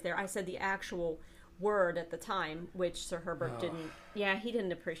paraphrased there. I said the actual word at the time, which Sir Herbert didn't. Yeah, he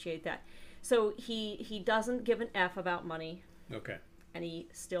didn't appreciate that. So he doesn't give an F about money. Okay. And he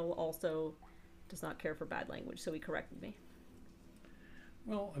still also does not care for bad language, so he corrected me.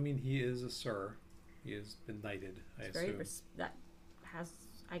 Well, I mean, he is a sir. He has been knighted, I assume. That has,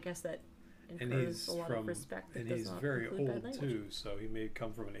 I guess, that incurs a lot of respect. And he's very old, too, so he may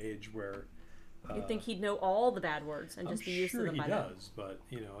come from an age where... You'd think he'd know all the bad words and just be used to them by now. I'm sure he does, but,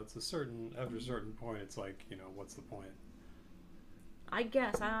 it's after a certain point, it's like, what's the point? I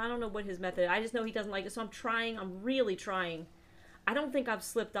guess. I don't know what his method is. I just know he doesn't like it, so I'm really trying. I don't think I've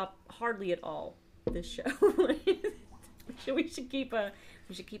slipped up hardly at all this show. we should keep a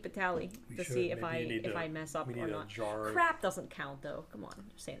tally to see if I mess up or not. Crap doesn't count though. Come on,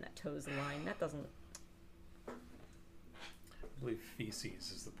 I'm saying that toes the line. That doesn't. I believe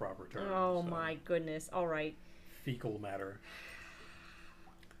feces is the proper term. Oh my goodness! All right. Fecal matter.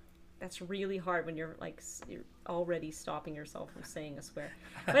 That's really hard when you're already stopping yourself from saying a swear.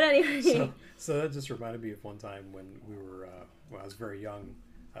 But anyway. So that just reminded me of one time when we were when I was very young.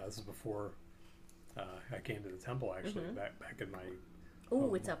 This is before I came to the temple, actually, back in my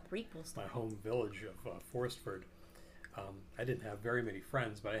it's a prequel story. My home village of Forestford. I didn't have very many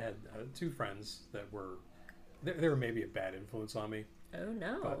friends, but I had 2 friends that were they were maybe a bad influence on me. Oh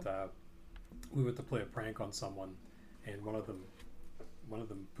no! But we went to play a prank on someone, and one of them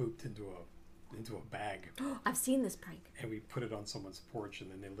pooped into a bag. I've seen this prank. And we put it on someone's porch,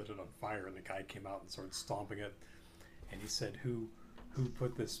 and then they lit it on fire, and the guy came out and started stomping it, and he said, "Who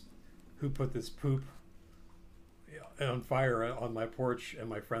put this poop on fire on my porch?" And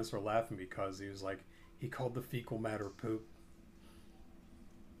my friends were laughing because he was like, he called the fecal matter poop.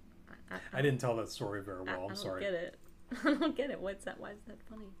 I didn't tell that story very well. I'm sorry. I don't get it. What's that? Why is that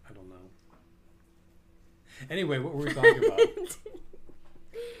funny? I don't know. Anyway, what were we talking about?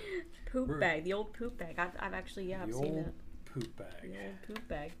 Poop bag, the old poop bag. I've actually I've seen it. Poop bag. The old poop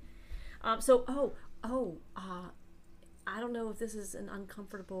bag. I don't know if this is an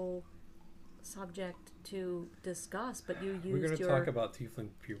uncomfortable subject to discuss, but you used We're going to talk about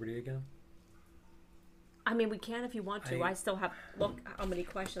tiefling puberty again? I mean, we can if you want to. I still have... Look how many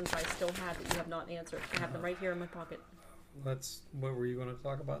questions I still have that you have not answered. I have them right here in my pocket. What were you going to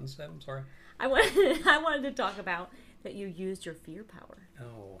talk about instead? I'm sorry. I wanted to talk about that you used your fear power.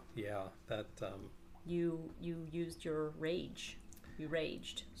 Oh, yeah. That you used your rage. You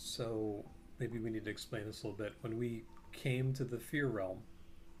raged. So maybe we need to explain this a little bit. When we came to the fear realm,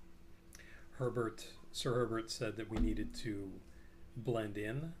 Sir Herbert said that we needed to blend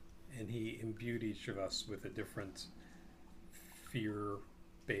in, and he imbued each of us with a different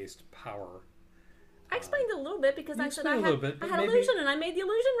fear-based power. I explained it a little bit because I said I explained a had, little bit, I but had maybe- illusion and I made the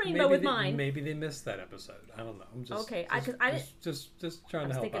illusion rainbow with mine. Maybe they missed that episode. I don't know. I'm just Okay, just trying I to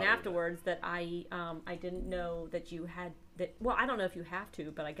was help thinking out a little bit. afterwards that I didn't know that you had that. Well, I don't know if you have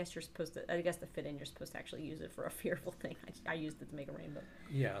to, but I guess you're supposed to. I guess to fit in, you're supposed to actually use it for a fearful thing. I used it to make a rainbow.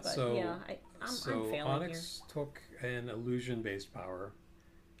 Yeah. But So yeah, I'm failing Onyx took an illusion-based power,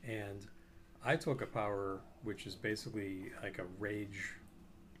 and I took a power which is basically like a rage,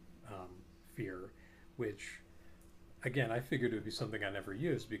 fear, which, again, I figured it would be something I never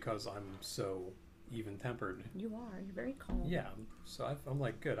used because I'm so even-tempered. here. You are. You're very calm. Yeah, so I'm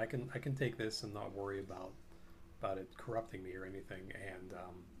like, good. I can take this and not worry about it corrupting me or anything. And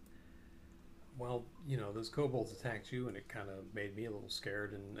well, those kobolds attacked you, and it kind of made me a little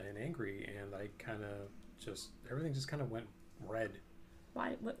scared and angry, and I kind of everything just kind of went red.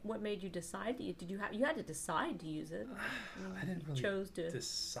 Why? What made you decide? You had to decide to use it? I didn't really chose to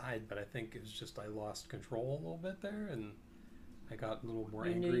decide, but I think it was just I lost control a little bit there, and I got a little more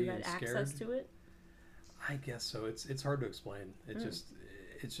You angry knew you had and scared. access to it. I guess so. It's hard to explain. It's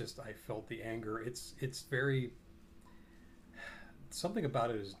just I felt the anger. It's very something about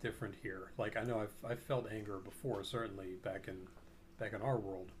it is different here. Like I know I've felt anger before, certainly back in our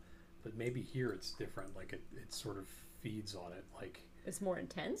world, but maybe here it's different. Like it sort of feeds on it. Like It's more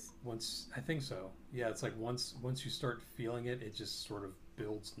intense. I think so. Yeah, it's like once you start feeling it, it just sort of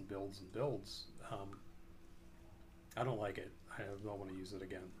builds and builds and builds. I don't like it. I don't want to use it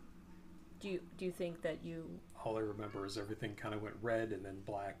again. Do you think that you? All I remember is everything kind of went red and then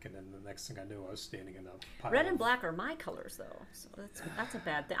black, and then the next thing I knew, I was standing in a pile. Red and black are my colors, though, so that's a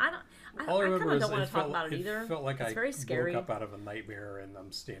bad thing. I All I kind remember of is don't want it to talk felt, about it either. It felt like it's I very scary. woke up out of a nightmare, and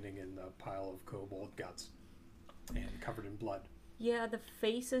I'm standing in a pile of kobold guts and covered in blood. Yeah, the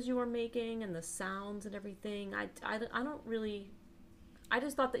faces you were making and the sounds and everything. I don't really. I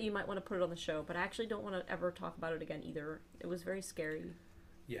just thought that you might want to put it on the show, but I actually don't want to ever talk about it again either. It was very scary.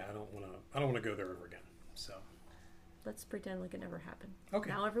 Yeah, I don't want to go there ever again. So let's pretend like it never happened. Okay.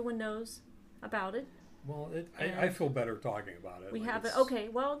 Now everyone knows about it. Well, I feel better talking about it. We like have it. Okay,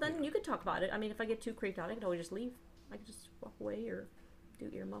 well then you could talk about it. I mean, if I get too creeped out, I could always just leave. I could just walk away or do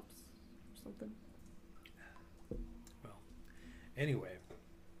earmuffs or something. Well, anyway,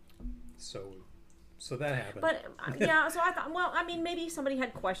 so that happened. But yeah, so I thought, well, I mean, maybe somebody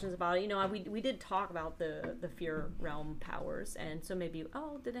had questions about it. We did talk about the fear realm powers, and so maybe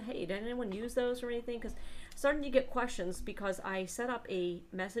did anyone use those or anything? Because starting to get questions because I set up a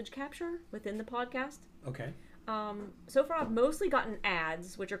message capture within the podcast. Okay. So far I've mostly gotten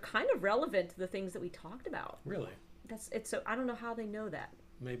ads, which are kind of relevant to the things that we talked about. Really? So I don't know how they know that.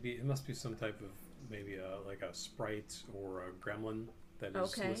 Maybe it must be some type of maybe like a sprite or a gremlin that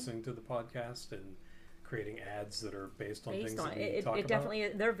is listening to the podcast and creating ads that are based on things that we talk about. Definitely,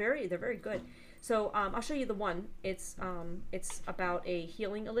 they're very good. So I'll show you the one. It's about a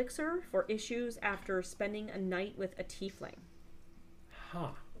healing elixir for issues after spending a night with a tiefling.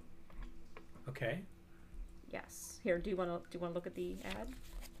 Huh. Okay. Yes. Here, do you want to look at the ad?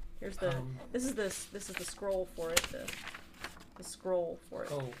 Here's the this is the scroll for it. The scroll for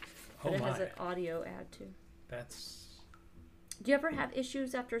it. But it has an audio ad too. Do you ever have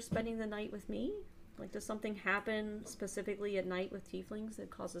issues after spending the night with me? Like, does something happen specifically at night with tieflings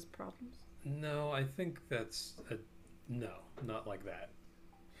that causes problems? No, I think no, not like that.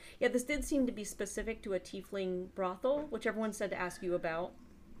 Yeah, this did seem to be specific to a tiefling brothel, which everyone said to ask you about.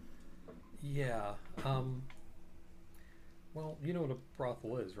 Yeah. Well, you know what a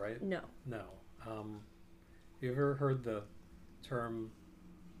brothel is, right? No. No. You ever heard the term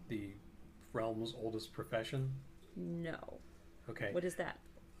the realm's oldest profession? No. Okay. What is that?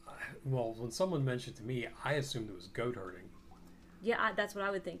 Well, when someone mentioned to me, I assumed it was goat herding. Yeah, that's what I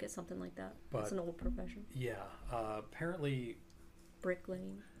would think. It's something like that. But it's an old profession. Yeah. Apparently...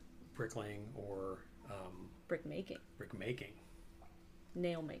 Bricklaying. Or... brick making. Brick making.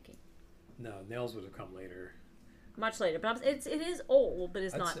 Nail making. No, nails would have come later. Much later. But it is old, but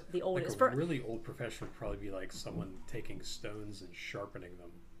it's not the oldest. Like a really old profession would probably be like someone taking stones and sharpening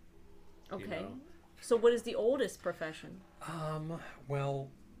them. Okay. So what is the oldest profession? Well,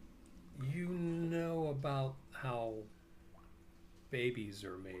 you know about how babies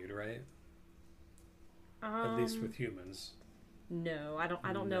are made, right? At least with humans. No, I don't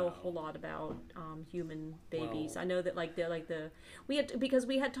know a No. whole lot about human babies. Well- I know that we had, because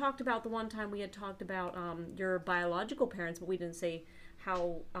we had talked about the one time we had talked about your biological parents, but we didn't say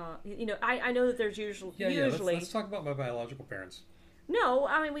how. I know that there's usually Yeah. Let's talk about my biological parents. no.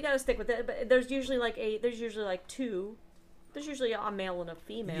 I mean, we got to stick with it. But there's usually like two. There's usually a male and a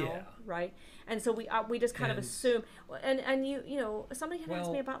female, Yeah. right? And so we just kind of And- assume. And somebody had asked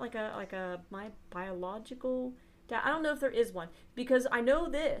me Well- about my biological dad. I don't know if there is one, because I know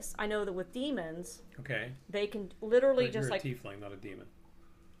this. I know that with demons, Okay. they can literally But just you're like a tiefling, not a demon.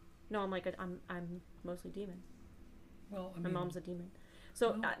 no. I'm mostly demon. Well, I My mean, mom's a demon.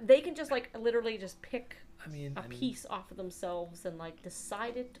 So Well- they can just like literally just pick I mean, a piece off of themselves and like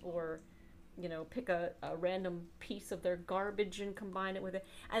decide it, or pick a random piece of their garbage and combine it with it,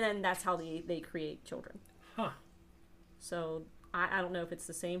 and then that's how they create children. Huh? So I don't know if it's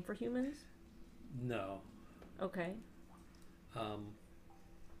the same for humans. No. Okay.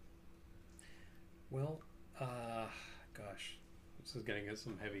 Well, gosh, this is getting at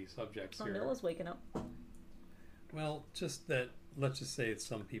some heavy subjects Oh, here. Noah's waking up. Well, just that. Let's just say that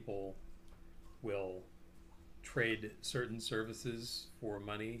some people will trade certain services for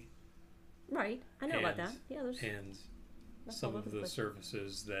money, Right. I know about And- that. Yeah, there's and that's some all of over the place.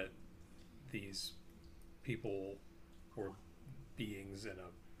 services that these people or beings in a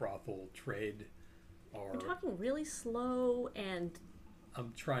brothel trade are. You're talking really slow and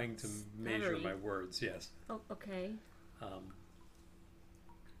I'm trying to measure Stuttery. my words. Yes. oh, okay. Um,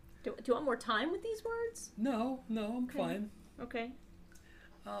 Do you want more time with these words? no, I'm Okay. fine. Okay.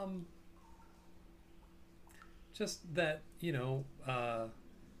 Just that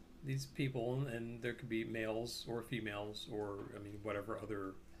these people, and there could be males or females, or I mean whatever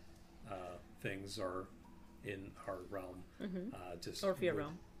other things are in our realm. Just Or fear would-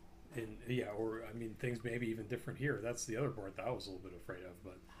 realm. or I mean things maybe even different here. That's the other part that I was a little bit afraid of,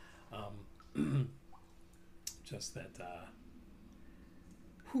 but just that.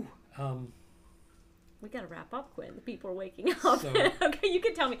 We gotta wrap up, Quinn. The people are waking up. So- Okay, you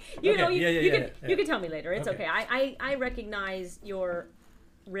can tell me. You can tell me later. It's okay. Okay. I recognize your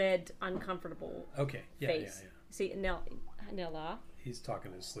red, uncomfortable Okay. Yeah. face. See, Nella. He's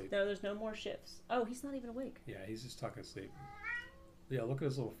talking in his sleep. No, there's no more shifts. Oh, he's not even awake. Yeah, he's just talking asleep. Yeah, look at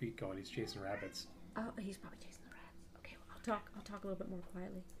his little feet going. He's chasing rabbits. Oh, he's probably chasing the rats. Okay, well, I'll talk a little bit more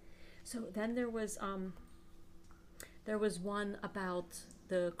quietly. So then there was one about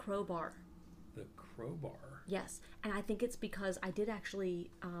the crowbar. The crowbar. Yes, and I think it's because I did actually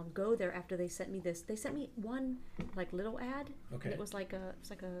go there after they sent me this. They sent me one like little ad, Okay. and it was like a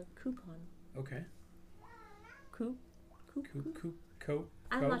coupon. Okay. Coop.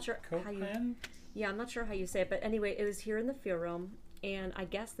 I'm not sure how you. Copan? Yeah, I'm not sure how you say it, but anyway, it was here in the Fear Realm, and I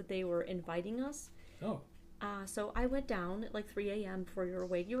guess that they were inviting us. Oh. So I went down at like 3 a.m. before you were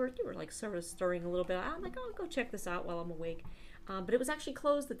awake. You were like sort of stirring a little bit. I'm like, oh, I'll go check this out while I'm awake. But it was actually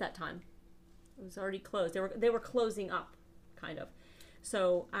closed at that time. It was already closed. They were closing up, kind of.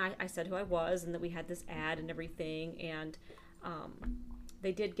 So I said who I was and that we had this ad and everything. And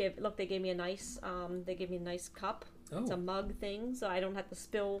they gave me a nice cup. Oh. It's a mug thing, so I don't have to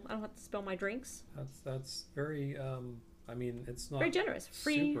spill my drinks. That's very. I mean, it's not Very generous,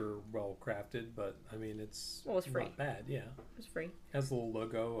 free. super well crafted, but I mean, it's free. not bad. Yeah, It was free. has a little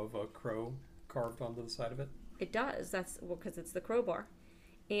logo of a crow carved onto the side of it. It does. That's because it's the crowbar.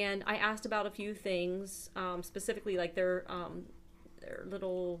 And I asked about a few things, specifically like their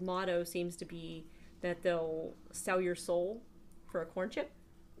little motto seems to be that they'll sell your soul for a corn chip.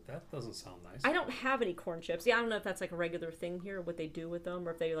 That doesn't sound nice. I don't have any corn chips. Yeah, I don't know if that's like a regular thing here, what they do with them,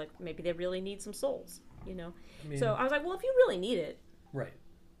 or if they maybe they really need some souls, I mean, So I was like, well, if you really need it, right.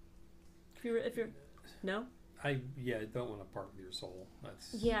 if you're no. I don't want to part with your soul.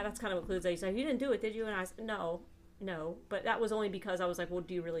 That's Yeah, that's kind of what clues. I said, you didn't do it, did you? And I said, no. But that was only because I was like, well,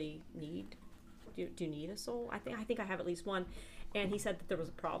 do you really need? Do you need a soul? I think I have at least one. And he said that there was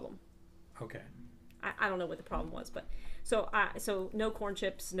a problem. okay. I don't know what the problem was, but so no corn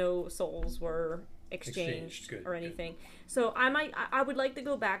chips, no souls were exchanged Good, or good. anything. So I would like to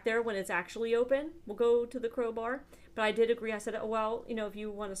go back there when it's actually open. We'll go to the crowbar. But I did agree. I said, oh, well, if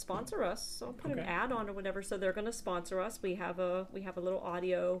you want to sponsor us, I'll put an Okay. ad on or whatever. So they're going to sponsor us. We have a little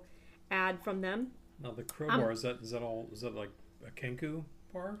audio ad from them. Now the crowbar is that like a kenku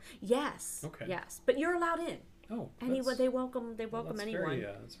bar? Yes. Okay. Yes, but you're allowed in. Oh, Anyone they welcome well, that's anyone.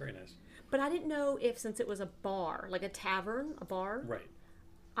 that's very nice. But I didn't know if since it was a bar, like a tavern, a bar. Right.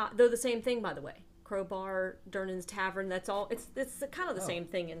 They're the same thing, by the way. Crowbar, Durnan's Tavern. That's all. It's kind of the Oh. same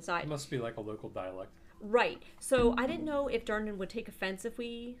thing inside. It must be like a local dialect. Right. So I didn't know if Durnan would take offense if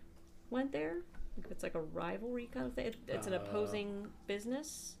we went there. It's like a rivalry kind of thing. It's an opposing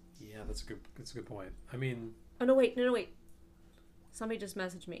business. Yeah, that's a good point. I mean, oh no, wait. Somebody just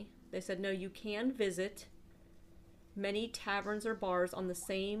messaged me. They said no, you can visit many taverns or bars on the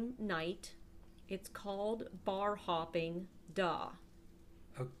same night. It's called bar hopping. Duh.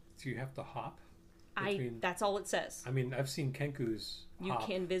 oh, do you have to hop? That's all it says. I mean, I've seen Kenku's You hop.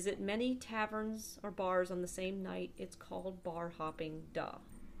 can visit many taverns or bars on the same night. It's called bar hopping. Duh.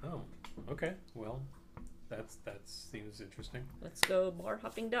 Oh, okay. Well, that seems interesting. Let's go bar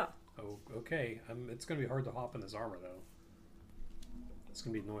hopping. Duh. Oh, okay. It's going to be hard to hop in this armor, though. It's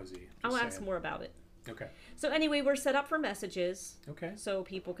going to be noisy. I'll ask more about it. Okay. So anyway, we're set up for messages. Okay. So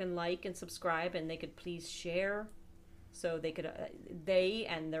people can like and subscribe, and they could please share. So they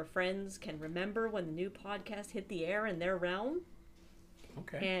and their friends can remember when the new podcast hit the air in their realm.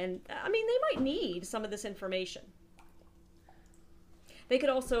 Okay. And I mean, they might need some of this information. They could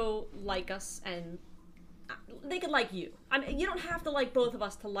also like us, and they could like you. I mean, you don't have to like both of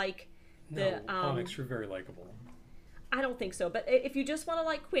us to like the. No, Onyx, you're very likable. I don't think so. But if you just want to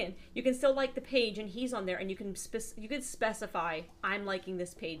like Quinn, you can still like the page, and he's on there, and you can specify I'm liking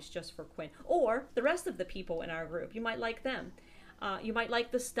this page just for Quinn, or the rest of the people in our group. You might like them. You might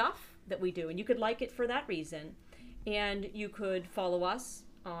like the stuff that we do, and you could like it for that reason. And you could follow us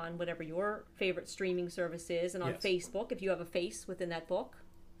on whatever your favorite streaming service is, and on Facebook if you have a face within that book.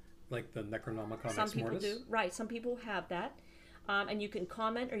 Like the Necronomicon Some Ex people Mortis? do. Right, some people have that. And you can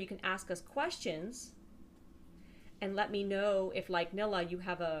comment or you can ask us questions and let me know if, like Nilla, you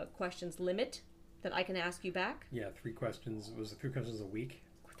have a questions limit that I can ask you back. Yeah, 3 questions. Was it 3 questions a week?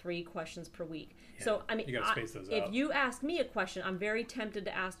 3 questions per week. Yeah, so, I mean, you gotta space those if out. you ask me a question, I'm very tempted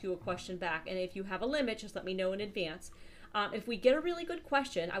to ask you a question back. And if you have a limit, just let me know in advance. If we get a really good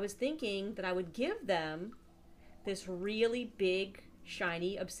question, I was thinking that I would give them this really big,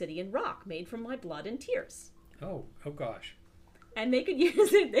 shiny obsidian rock made from my blood and tears. Oh gosh. And they could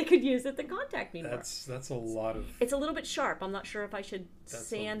use it. They could use it to contact me more. That's a lot of. It's a little bit sharp. I'm not sure if I should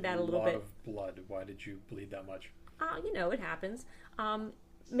sand that a little bit. A lot of blood. Why did you bleed that much? It happens.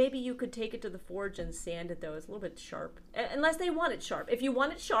 Maybe you could take it to the forge and sand it, though. It's a little bit sharp. Unless they want it sharp. If you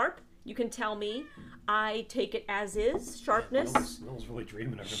want it sharp, you can tell me. I take it as is, sharpness, Noel's really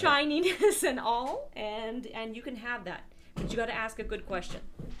dreaming of shininess, and all, and you can have that. But you got to ask a good question.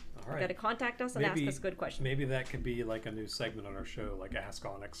 All right. You got to contact us and ask us a good question. Maybe that could be like a new segment on our show, like Ask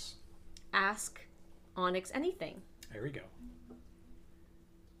Onyx. Ask Onyx anything. There we go.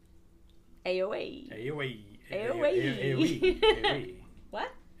 AOA. AOE. AOE. AOE. What?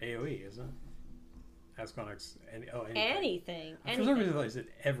 AOE, isn't it? Ask Onyx. Anything. For some reason, I said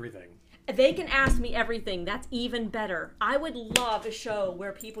everything. They can ask me everything. That's even better. I would love a show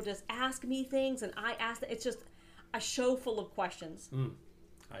where people just ask me things and I ask them. It's just a show full of questions.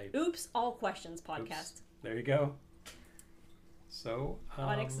 Oops, all questions podcast. Oops. There you go. So,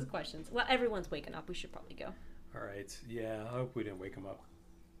 Onyx's questions. Well, everyone's waking up. We should probably go. All right. Yeah, I hope we didn't wake them up.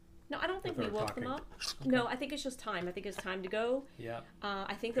 No, I don't think we woke them up. Okay. No, I think it's just time. I think it's time to go. Yeah.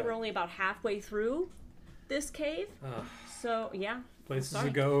 I think that we're only about halfway through this cave. So, yeah. Places to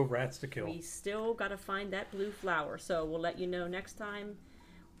go, rats to kill. We still got to find that blue flower. So we'll let you know next time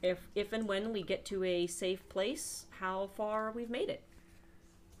if and when we get to a safe place how far we've made it.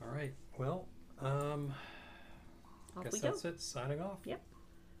 All right. Well, guess that's it. Signing off. Yep.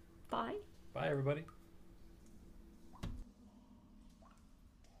 Bye. Bye, everybody.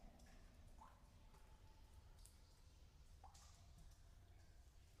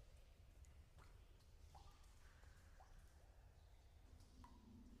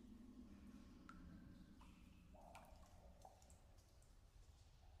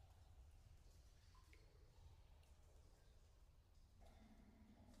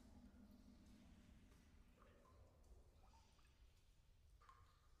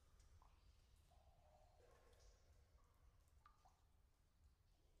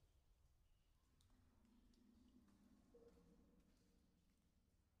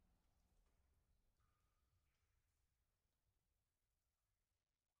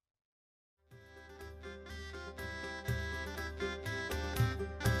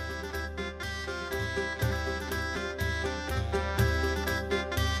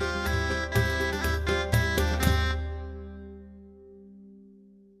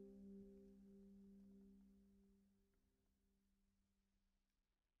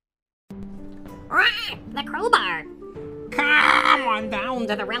 The crowbar. Come on down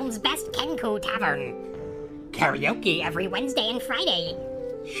to the realm's best Kenku Tavern. Karaoke every Wednesday and Friday.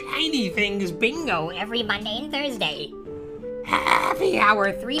 Shiny Things Bingo every Monday and Thursday. Happy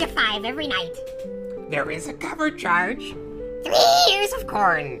hour 3 to 5 every night. There is a cover charge. 3 ears of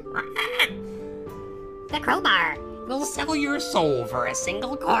corn. The crowbar. We'll sell your soul for a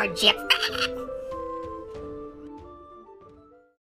single cord chip.